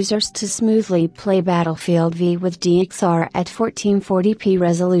 Ti users to smoothly play Battlefield v with DXR at 1440p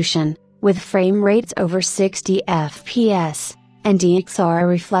resolution, with frame rates over 60 FPS, and DXR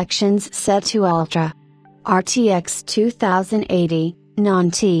reflections set to Ultra. RTX 2080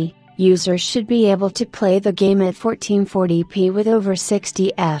 non-T users should be able to play the game at 1440p with over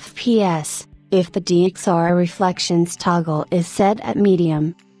 60 FPS, if the DXR reflections toggle is set at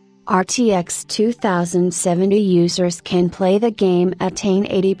medium. RTX 2070 users can play the game at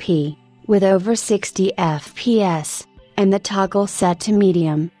 1080p, with over 60 FPS, and the toggle set to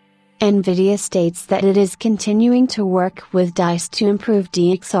medium. NVIDIA states that it is continuing to work with DICE to improve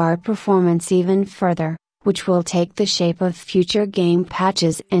DXR performance even further, which will take the shape of future game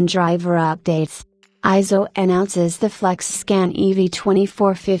patches and driver updates. EIZO announces the FlexScan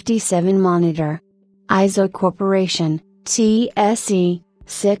EV2457 monitor. EIZO Corporation, TSE,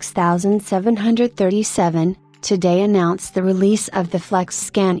 6737, today announced the release of the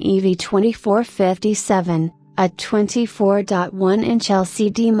FlexScan EV2457, a 24.1-inch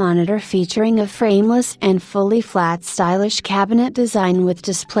LCD monitor featuring a frameless and fully flat stylish cabinet design with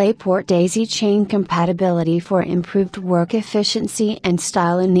DisplayPort daisy chain compatibility for improved work efficiency and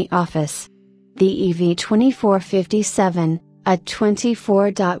style in the office. The EV2457, a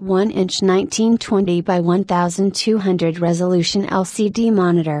 24.1-inch 1920 by 1200 resolution LCD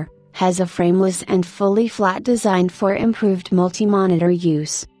monitor, has a frameless and fully flat design for improved multi-monitor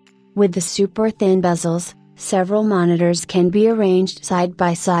use. With the super thin bezels, several monitors can be arranged side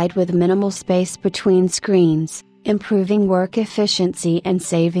by side with minimal space between screens, improving work efficiency and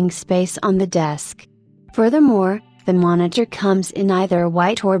saving space on the desk. Furthermore, the monitor comes in either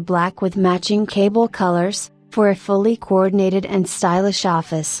white or black with matching cable colors, for a fully coordinated and stylish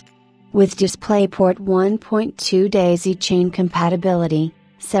office. With DisplayPort 1.2 daisy chain compatibility,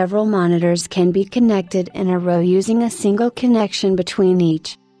 several monitors can be connected in a row using a single connection between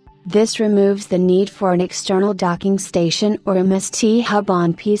each. This removes the need for an external docking station or MST hub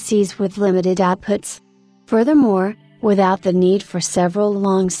on PCs with limited outputs. Furthermore, without the need for several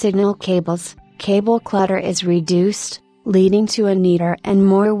long signal cables, cable clutter is reduced, leading to a neater and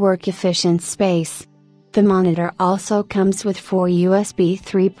more work-efficient space. The monitor also comes with 4 USB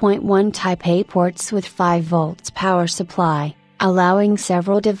 3.1 Type A ports with 5 volts power supply, allowing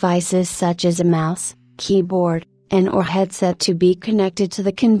several devices such as a mouse, keyboard, and/or headset to be connected to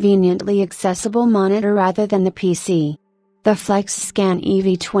the conveniently accessible monitor rather than the PC. The FlexScan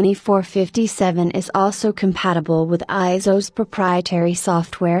EV2457 is also compatible with EIZO's proprietary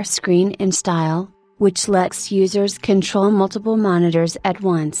software Screen in Style, which lets users control multiple monitors at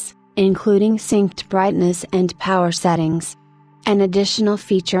once, including synced brightness and power settings. An additional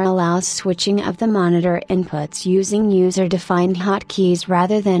feature allows switching of the monitor inputs using user-defined hotkeys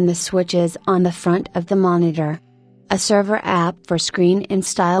rather than the switches on the front of the monitor. A server app for Screen in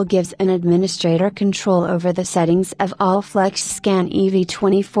Style gives an administrator control over the settings of all FlexScan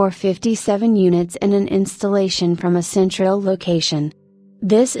EV2457 units in an installation from a central location.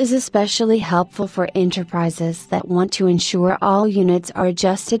 This is especially helpful for enterprises that want to ensure all units are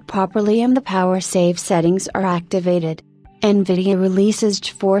adjusted properly and the power save settings are activated. NVIDIA releases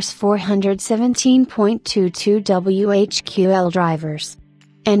GeForce 417.22 WHQL drivers.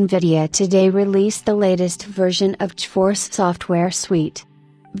 NVIDIA today released the latest version of GeForce software suite.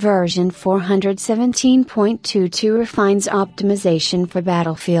 Version 417.22 refines optimization for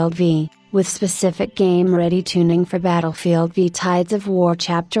Battlefield V, with specific game-ready tuning for Battlefield V Tides of War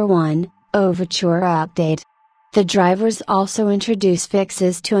Chapter 1, Overture Update. The drivers also introduce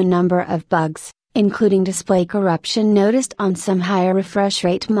fixes to a number of bugs, including display corruption noticed on some higher refresh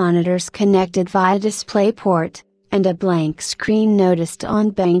rate monitors connected via DisplayPort, and a blank screen noticed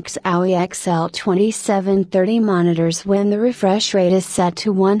on MSI XL2730 monitors when the refresh rate is set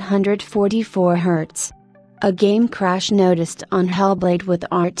to 144 Hz. A game crash noticed on Hellblade with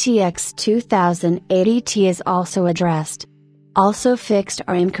RTX 2080 is also addressed. Also fixed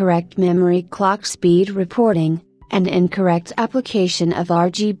are incorrect memory clock speed reporting, and incorrect application of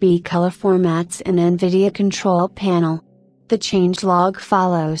RGB color formats in NVIDIA control panel. The changelog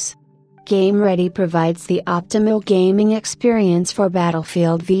follows. Game Ready provides the optimal gaming experience for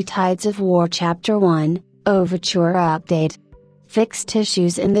Battlefield V Tides of War Chapter 1, Overture Update. Fixed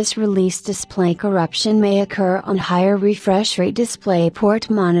issues in this release: display corruption may occur on higher refresh rate DisplayPort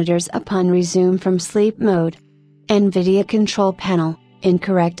monitors upon resume from sleep mode. NVIDIA Control Panel,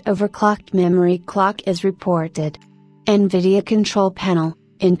 incorrect overclocked memory clock is reported. NVIDIA Control Panel,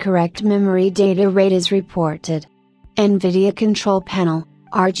 incorrect memory data rate is reported. NVIDIA Control Panel,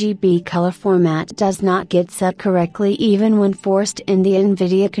 RGB color format does not get set correctly even when forced in the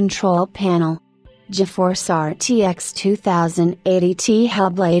NVIDIA Control Panel. GeForce RTX 2080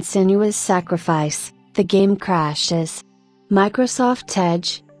 Hellblade Senua's Sacrifice, the game crashes. Microsoft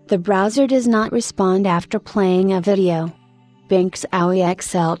Edge, the browser does not respond after playing a video. MSI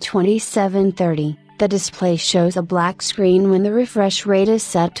XL2730, the display shows a black screen when the refresh rate is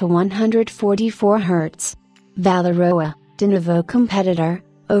set to 144 Hz. Valeroa, Denuvo competitor,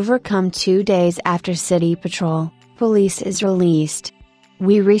 overcome 2 days after City Patrol, police is released.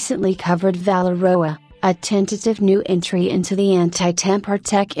 We recently covered Valeroa, a tentative new entry into the anti-tamper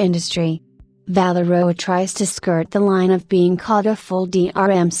tech industry. Valeroa tries to skirt the line of being called a full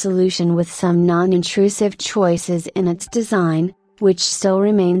DRM solution with some non-intrusive choices in its design, which still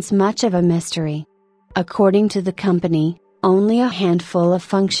remains much of a mystery. According to the company, only a handful of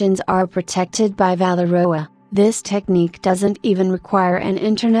functions are protected by Valeroa. This technique doesn't even require an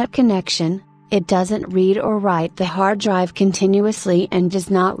internet connection, it doesn't read or write the hard drive continuously, and does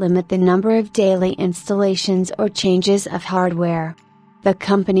not limit the number of daily installations or changes of hardware. The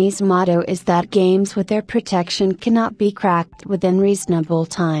company's motto is that games with their protection cannot be cracked within reasonable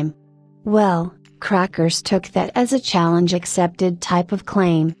time. Well, crackers took that as a challenge-accepted type of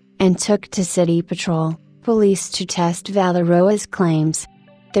claim, and took to City Patrol, police to test Valeroa's claims.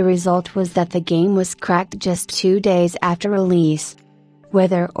 The result was that the game was cracked just 2 days after release.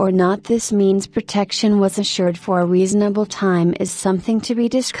 Whether or not this means protection was assured for a reasonable time is something to be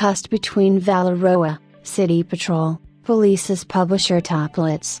discussed between Valeroa, City Patrol, police's publisher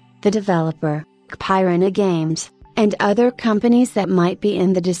Toplitz, the developer, Piranha Games, and other companies that might be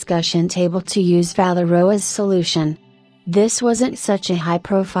in the discussion table to use Valeroa's solution. This wasn't such a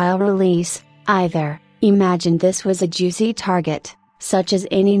high-profile release, either. Imagine this was a juicy target, such as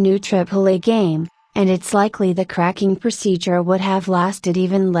any new AAA game, and it's likely the cracking procedure would have lasted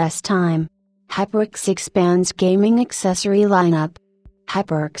even less time. HyperX expands gaming accessory lineup.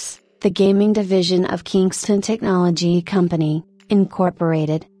 HyperX, the gaming division of Kingston Technology Company,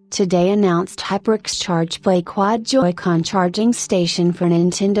 Incorporated, today announced HyperX ChargePlay Quad Joy-Con charging station for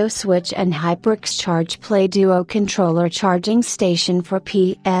Nintendo Switch and HyperX ChargePlay Duo controller charging station for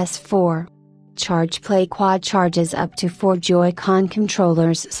PS4. ChargePlay Quad charges up to 4 Joy-Con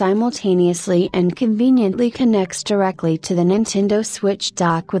controllers simultaneously and conveniently connects directly to the Nintendo Switch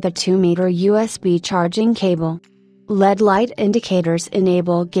dock with a 2-meter USB charging cable. LED light indicators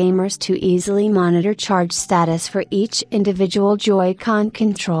enable gamers to easily monitor charge status for each individual Joy-Con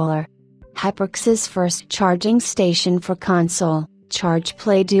controller. HyperX's first charging station for console,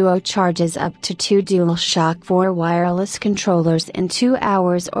 ChargePlay Duo, charges up to 2 DualShock 4 wireless controllers in 2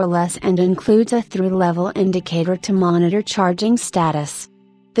 hours or less and includes a through-level indicator to monitor charging status.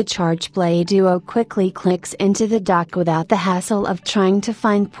 The ChargePlay Duo quickly clicks into the dock without the hassle of trying to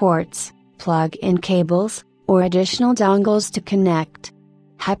find ports, plug-in cables, or additional dongles to connect.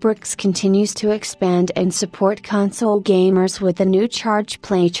 HyperX continues to expand and support console gamers with the new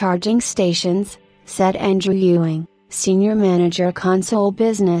ChargePlay charging stations, said Andrew Ewing, Senior Manager Console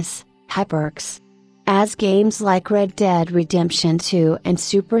Business, HyperX. As games like Red Dead Redemption 2 and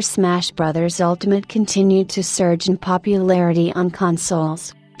Super Smash Bros. Ultimate continued to surge in popularity on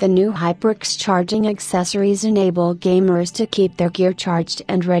consoles, the new HyperX charging accessories enable gamers to keep their gear charged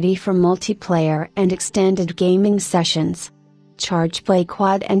and ready for multiplayer and extended gaming sessions. ChargePlay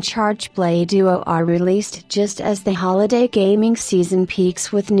Quad and ChargePlay Duo are released just as the holiday gaming season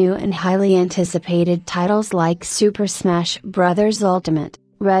peaks with new and highly anticipated titles like Super Smash Bros. Ultimate,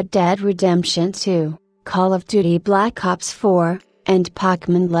 Red Dead Redemption 2, Call of Duty Black Ops 4, and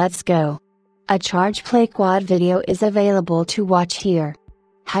Pokémon Let's Go. A ChargePlay Quad video is available to watch here.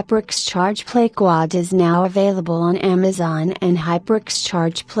 HyperX ChargePlay Quad is now available on Amazon, and HyperX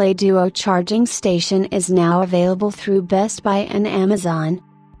ChargePlay Duo charging station is now available through Best Buy and Amazon.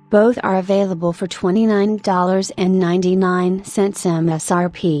 Both are available for $29.99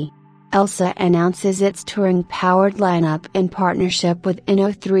 MSRP. ELSA announces its touring-powered lineup in partnership with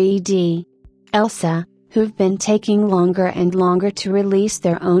Inno3D. ELSA, who've been taking longer and longer to release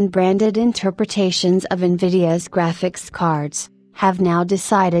their own branded interpretations of NVIDIA's graphics cards, have now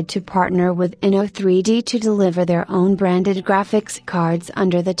decided to partner with Inno3D to deliver their own branded graphics cards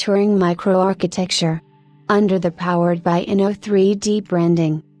under the Turing microarchitecture. Under the Powered by Inno3D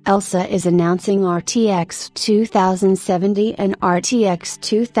branding, ELSA is announcing RTX 2070 and RTX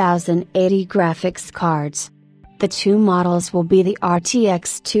 2080 graphics cards. The two models will be the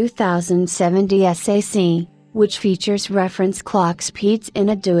RTX 2070 SAC, which features reference clock speeds in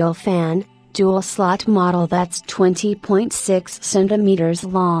a dual-fan, dual-slot model that's 20.6 centimeters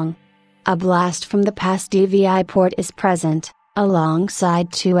long. A blast from the past DVI port is present,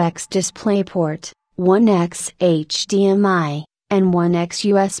 alongside 2x DisplayPort, 1x HDMI, and 1x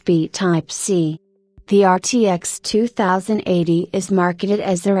USB Type-C. The RTX 2080 is marketed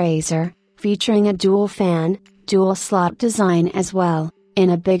as the Razer, featuring a dual-fan, dual-slot design as well,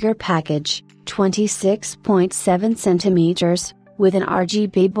 in a bigger package, 26.7 centimeters, with an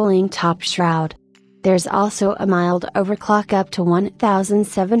RGB bling top shroud. There's also a mild overclock up to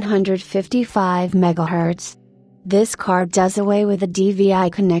 1755 MHz. This card does away with a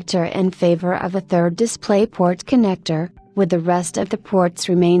DVI connector in favor of a third DisplayPort connector, with the rest of the ports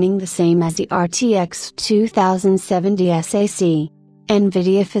remaining the same as the RTX 2070 SAC.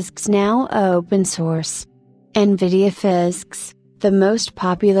 NVIDIA Physics now open source. NVIDIA Physics, the most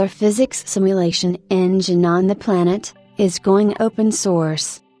popular physics simulation engine on the planet, is going open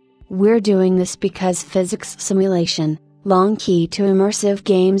source. We're doing this because physics simulation, long key to immersive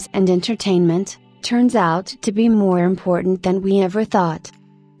games and entertainment, turns out to be more important than we ever thought.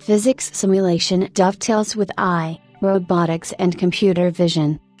 Physics simulation dovetails with AI, robotics and computer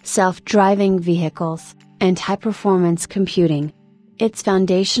vision, self-driving vehicles, and high-performance computing. It's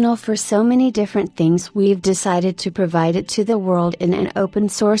foundational for so many different things we've decided to provide it to the world in an open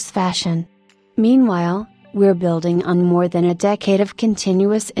source fashion. Meanwhile, we're building on more than a decade of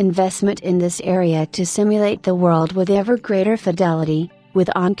continuous investment in this area to simulate the world with ever greater fidelity, with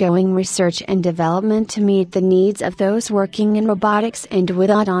ongoing research and development to meet the needs of those working in robotics and with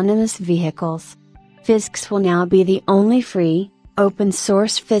autonomous vehicles. Physics will now be the only free, open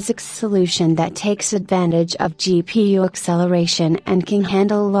source physics solution that takes advantage of GPU acceleration and can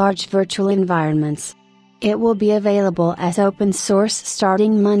handle large virtual environments. It will be available as open source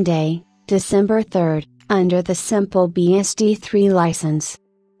starting Monday, December 3rd. Under the simple BSD3 license.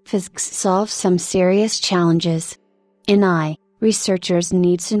 Physics solves some serious challenges. In AI, researchers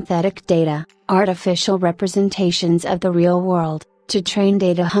need synthetic data, artificial representations of the real world, to train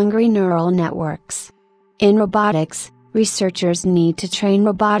data-hungry neural networks. In robotics, researchers need to train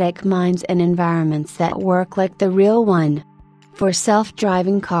robotic minds in environments that work like the real one. For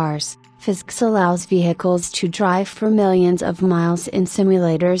self-driving cars, physics allows vehicles to drive for millions of miles in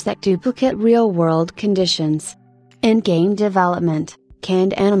simulators that duplicate real-world conditions. In game development,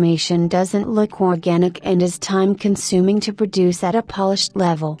 canned animation doesn't look organic and is time-consuming to produce at a polished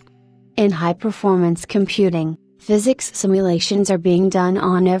level. In high-performance computing, Physics simulations are being done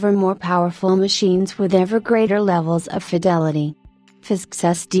on ever more powerful machines with ever greater levels of fidelity. Physics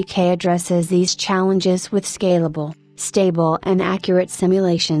SDK addresses these challenges with scalable, stable and accurate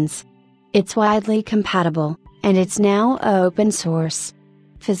simulations. It's widely compatible, and it's now open source.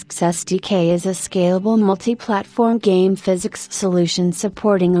 Physics SDK is a scalable multi-platform game physics solution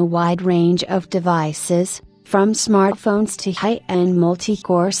supporting a wide range of devices, from smartphones to high-end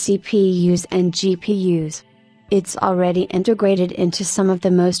multi-core CPUs and GPUs. It's already integrated into some of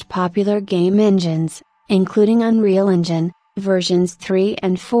the most popular game engines, including Unreal Engine, versions 3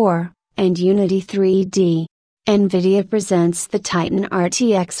 and 4, and Unity 3D. NVIDIA presents the Titan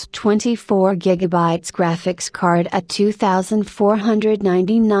RTX 24GB graphics card at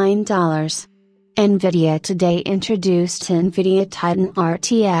 $2,499. NVIDIA today introduced NVIDIA Titan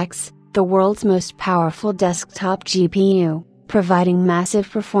RTX, the world's most powerful desktop GPU, providing massive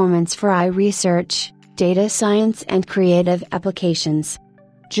performance for research, data science and creative applications.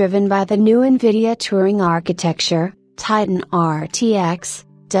 Driven by the new NVIDIA Turing architecture, Titan RTX,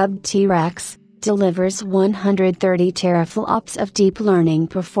 dubbed T-Rex, delivers 130 teraflops of deep learning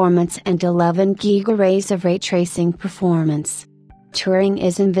performance and 11 gigaarrays of ray tracing performance. Turing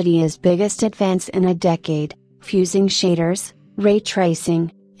is NVIDIA's biggest advance in a decade, fusing shaders, ray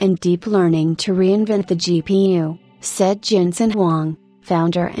tracing, and deep learning to reinvent the GPU, said Jensen Huang,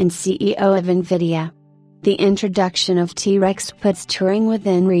 founder and CEO of NVIDIA. The introduction of T-Rex puts Turing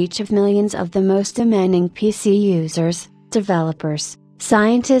within reach of millions of the most demanding PC users, developers,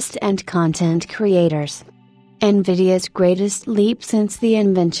 scientists and content creators. NVIDIA's greatest leap since the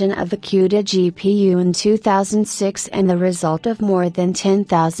invention of the CUDA GPU in 2006 and the result of more than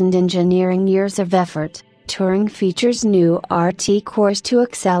 10,000 engineering years of effort, Turing features new RT cores to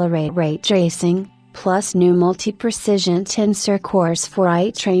accelerate ray tracing, plus new multi-precision tensor cores for eye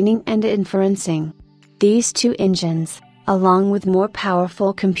training and inferencing. These two engines, along with more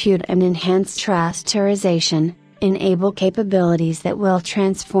powerful compute and enhanced rasterization, enable capabilities that will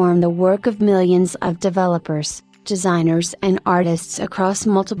transform the work of millions of developers, designers and artists across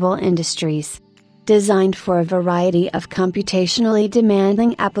multiple industries. Designed for a variety of computationally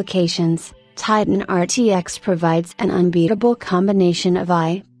demanding applications, Titan RTX provides an unbeatable combination of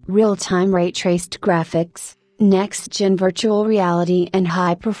real-time ray-traced graphics, next-gen virtual reality and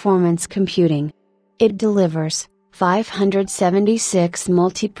high-performance computing. It delivers 576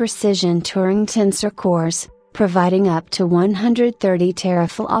 multi-precision Turing tensor cores, providing up to 130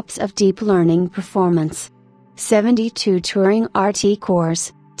 teraflops of deep learning performance. 72 Turing RT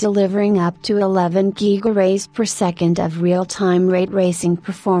cores, delivering up to 11 gigaarrays per second of real-time ray tracing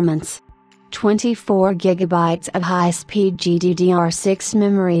performance. 24 GB of high-speed GDDR6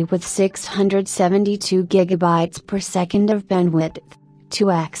 memory with 672 GB per second of bandwidth.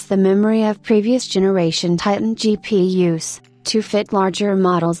 2x the memory of previous generation Titan GPUs, to fit larger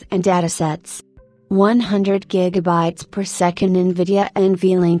models and datasets. 100 GB per second NVIDIA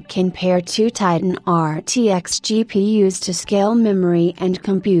NVLink can pair two Titan RTX GPUs to scale memory and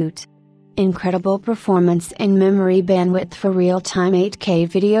compute. Incredible performance and memory bandwidth for real-time 8K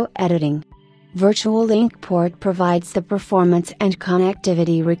video editing. Virtual Link Port provides the performance and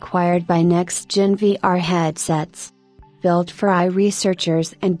connectivity required by next-gen VR headsets. Built for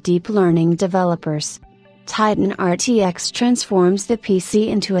researchers and deep learning developers, Titan RTX transforms the PC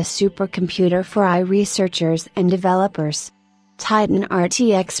into a supercomputer for researchers and developers. Titan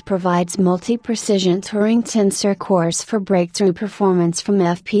RTX provides multi-precision Turing tensor cores for breakthrough performance from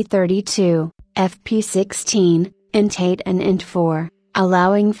FP32, FP16, INT8 and INT4,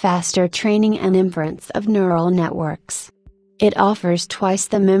 allowing faster training and inference of neural networks. It offers twice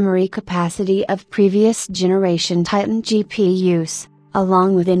the memory capacity of previous generation Titan GPUs,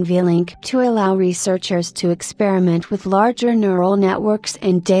 along with NVLink to allow researchers to experiment with larger neural networks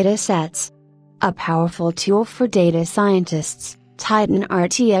and datasets. A powerful tool for data scientists, Titan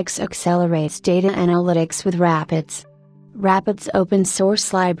RTX accelerates data analytics with Rapids. Rapids open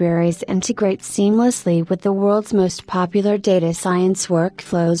source libraries integrate seamlessly with the world's most popular data science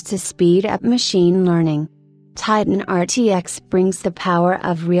workflows to speed up machine learning. Titan RTX brings the power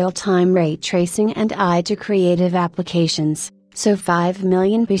of real-time ray tracing and AI to creative applications, so 5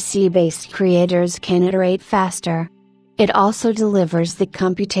 million PC-based creators can iterate faster. It also delivers the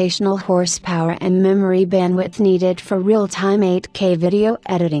computational horsepower and memory bandwidth needed for real-time 8K video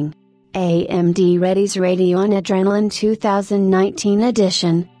editing. AMD readies Radeon Adrenalin 2019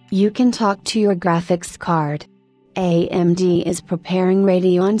 edition, you can talk to your graphics card. AMD is preparing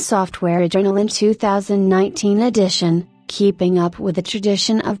Radeon software Adrenalin 2019 edition, keeping up with the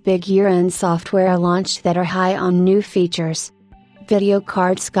tradition of big year-end software launch that are high on new features. Video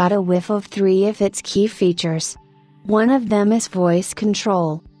cards got a whiff of 3 of its key features. One of them is voice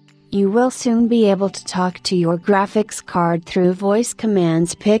control. You will soon be able to talk to your graphics card through voice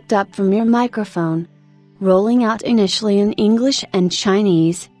commands picked up from your microphone. Rolling out initially in English and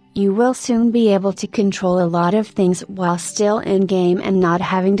Chinese, you will soon be able to control a lot of things while still in-game and not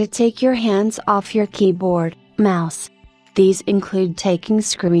having to take your hands off your keyboard, mouse. These include taking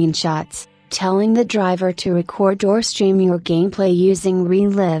screenshots, telling the driver to record or stream your gameplay using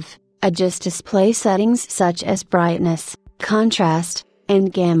Relive, adjust display settings such as brightness, contrast,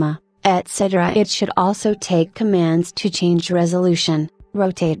 and gamma, etc. It should also take commands to change resolution,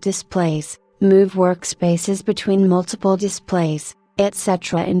 rotate displays, move workspaces between multiple displays,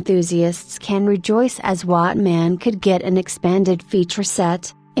 etc. Enthusiasts can rejoice as Wattman could get an expanded feature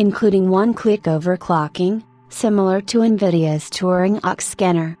set, including one-click overclocking, similar to NVIDIA's Turing Awk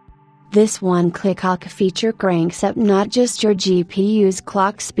scanner. This one-click awk feature cranks up not just your GPU's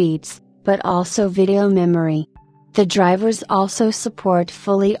clock speeds, but also video memory. The drivers also support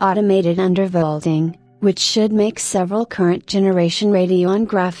fully automated undervolting, which should make several current generation Radeon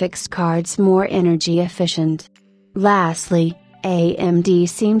graphics cards more energy efficient. Lastly, AMD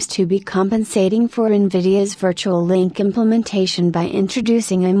seems to be compensating for NVIDIA's Virtual Link implementation by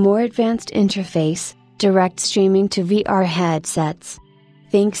introducing a more advanced interface, direct streaming to VR headsets.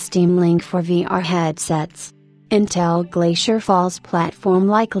 Think Steam Link for VR headsets. Intel Glacier Falls platform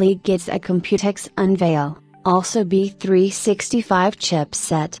likely gets a Computex unveil, also B365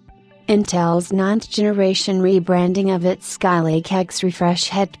 chipset. Intel's 9th generation rebranding of its Skylake X refresh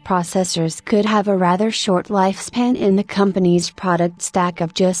head processors could have a rather short lifespan in the company's product stack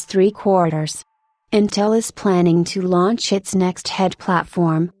of just 3 quarters. Intel is planning to launch its next head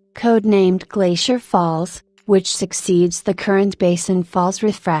platform, codenamed Glacier Falls, which succeeds the current Basin Falls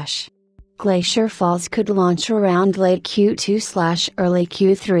refresh. Glacier Falls could launch around late Q2/early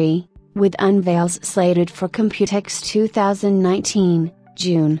Q3, with unveils slated for Computex 2019,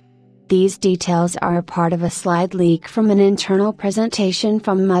 June. These details are a part of a slide leak from an internal presentation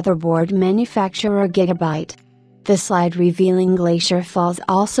from motherboard manufacturer Gigabyte. The slide revealing Glacier Falls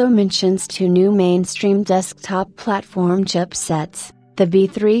also mentions 2 new mainstream desktop platform chipsets, the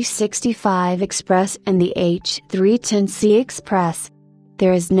B365 Express and the H310C Express.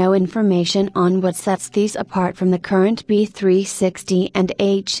 There is no information on what sets these apart from the current B360 and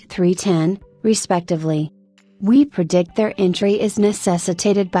H310, respectively. We predict their entry is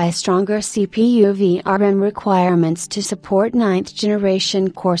necessitated by stronger CPU VRAM requirements to support 9th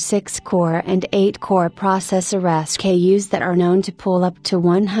generation Core 6-core and 8-core processor SKUs that are known to pull up to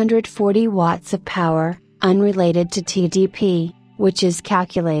 140 watts of power, unrelated to TDP, which is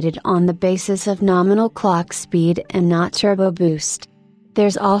calculated on the basis of nominal clock speed and not turbo boost.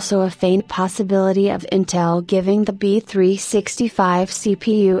 There's also a faint possibility of Intel giving the B365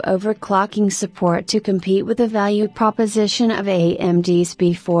 CPU overclocking support to compete with the value proposition of AMD's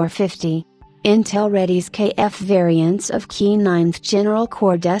B450. Intel readies KF variants of key 9th general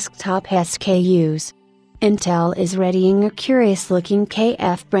core desktop SKUs. Intel is readying a curious-looking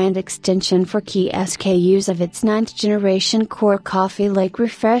KF brand extension for key SKUs of its 9th generation Core Coffee Lake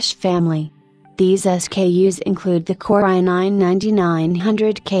refresh family. These SKUs include the Core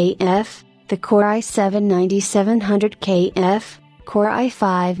i9-9900KF, the Core i7-9700KF, Core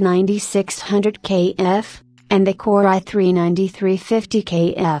i5-9600KF, and the Core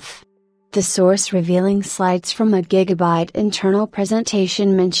i3-9350KF. The source revealing slides from a Gigabyte internal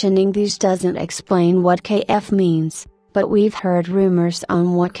presentation mentioning these doesn't explain what KF means, but we've heard rumors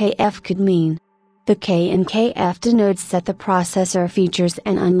on what KF could mean. The K in KF denotes that the processor features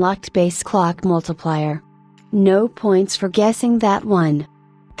an unlocked base clock multiplier. No points for guessing that one.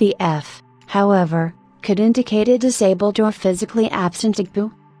 The F, however, could indicate a disabled or physically absent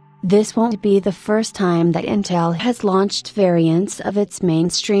IGBU. This won't be the first time that Intel has launched variants of its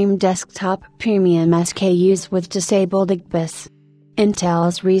mainstream desktop premium SKUs with disabled IGBUs.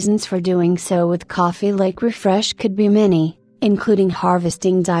 Intel's reasons for doing so with Coffee Lake Refresh could be many, including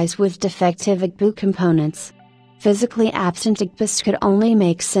harvesting dies with defective IGBU components. Physically absent IGBUs could only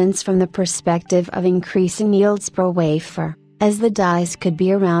make sense from the perspective of increasing yields per wafer, as the dies could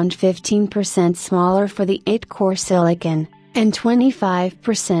be around 15% smaller for the 8-core silicon, and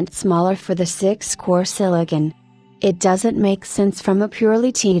 25% smaller for the 6-core silicon. It doesn't make sense from a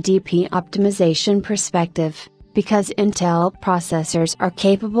purely TDP optimization perspective, because Intel processors are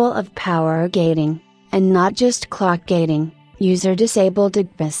capable of power gating, and not just clock gating, user-disabled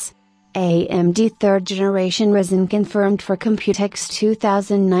IGBUs. AMD 3rd generation Ryzen confirmed for Computex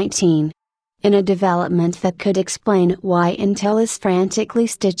 2019. In a development that could explain why Intel is frantically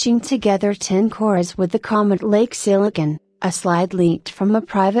stitching together 10 cores with the Comet Lake silicon, A slide leaked from a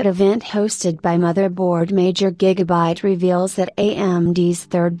private event hosted by Motherboard Major Gigabyte reveals that AMD's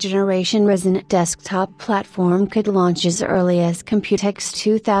third-generation Ryzen desktop platform could launch as early as Computex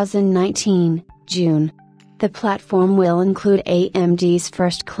 2019, June. The platform will include AMD's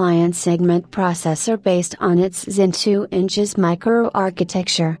first client segment processor based on its Zen 2-inch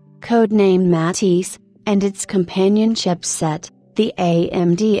microarchitecture, codenamed Matisse, and its companion chipset, the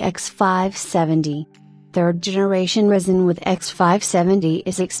AMD X570. Third-generation Ryzen with X570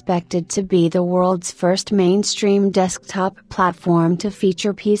 is expected to be the world's first mainstream desktop platform to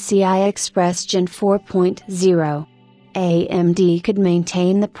feature PCI Express Gen 4.0. AMD could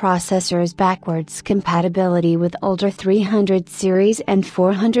maintain the processor's backwards compatibility with older 300 series and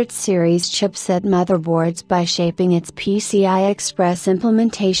 400 series chipset motherboards by shaping its PCI Express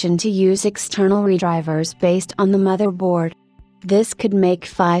implementation to use external redrivers based on the motherboard. This could make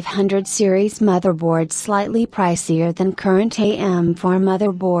 500 series motherboards slightly pricier than current AM4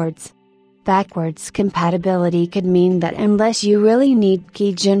 motherboards. Backwards compatibility could mean that unless you really need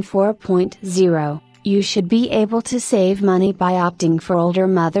key Gen 4.0, you should be able to save money by opting for older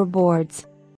motherboards.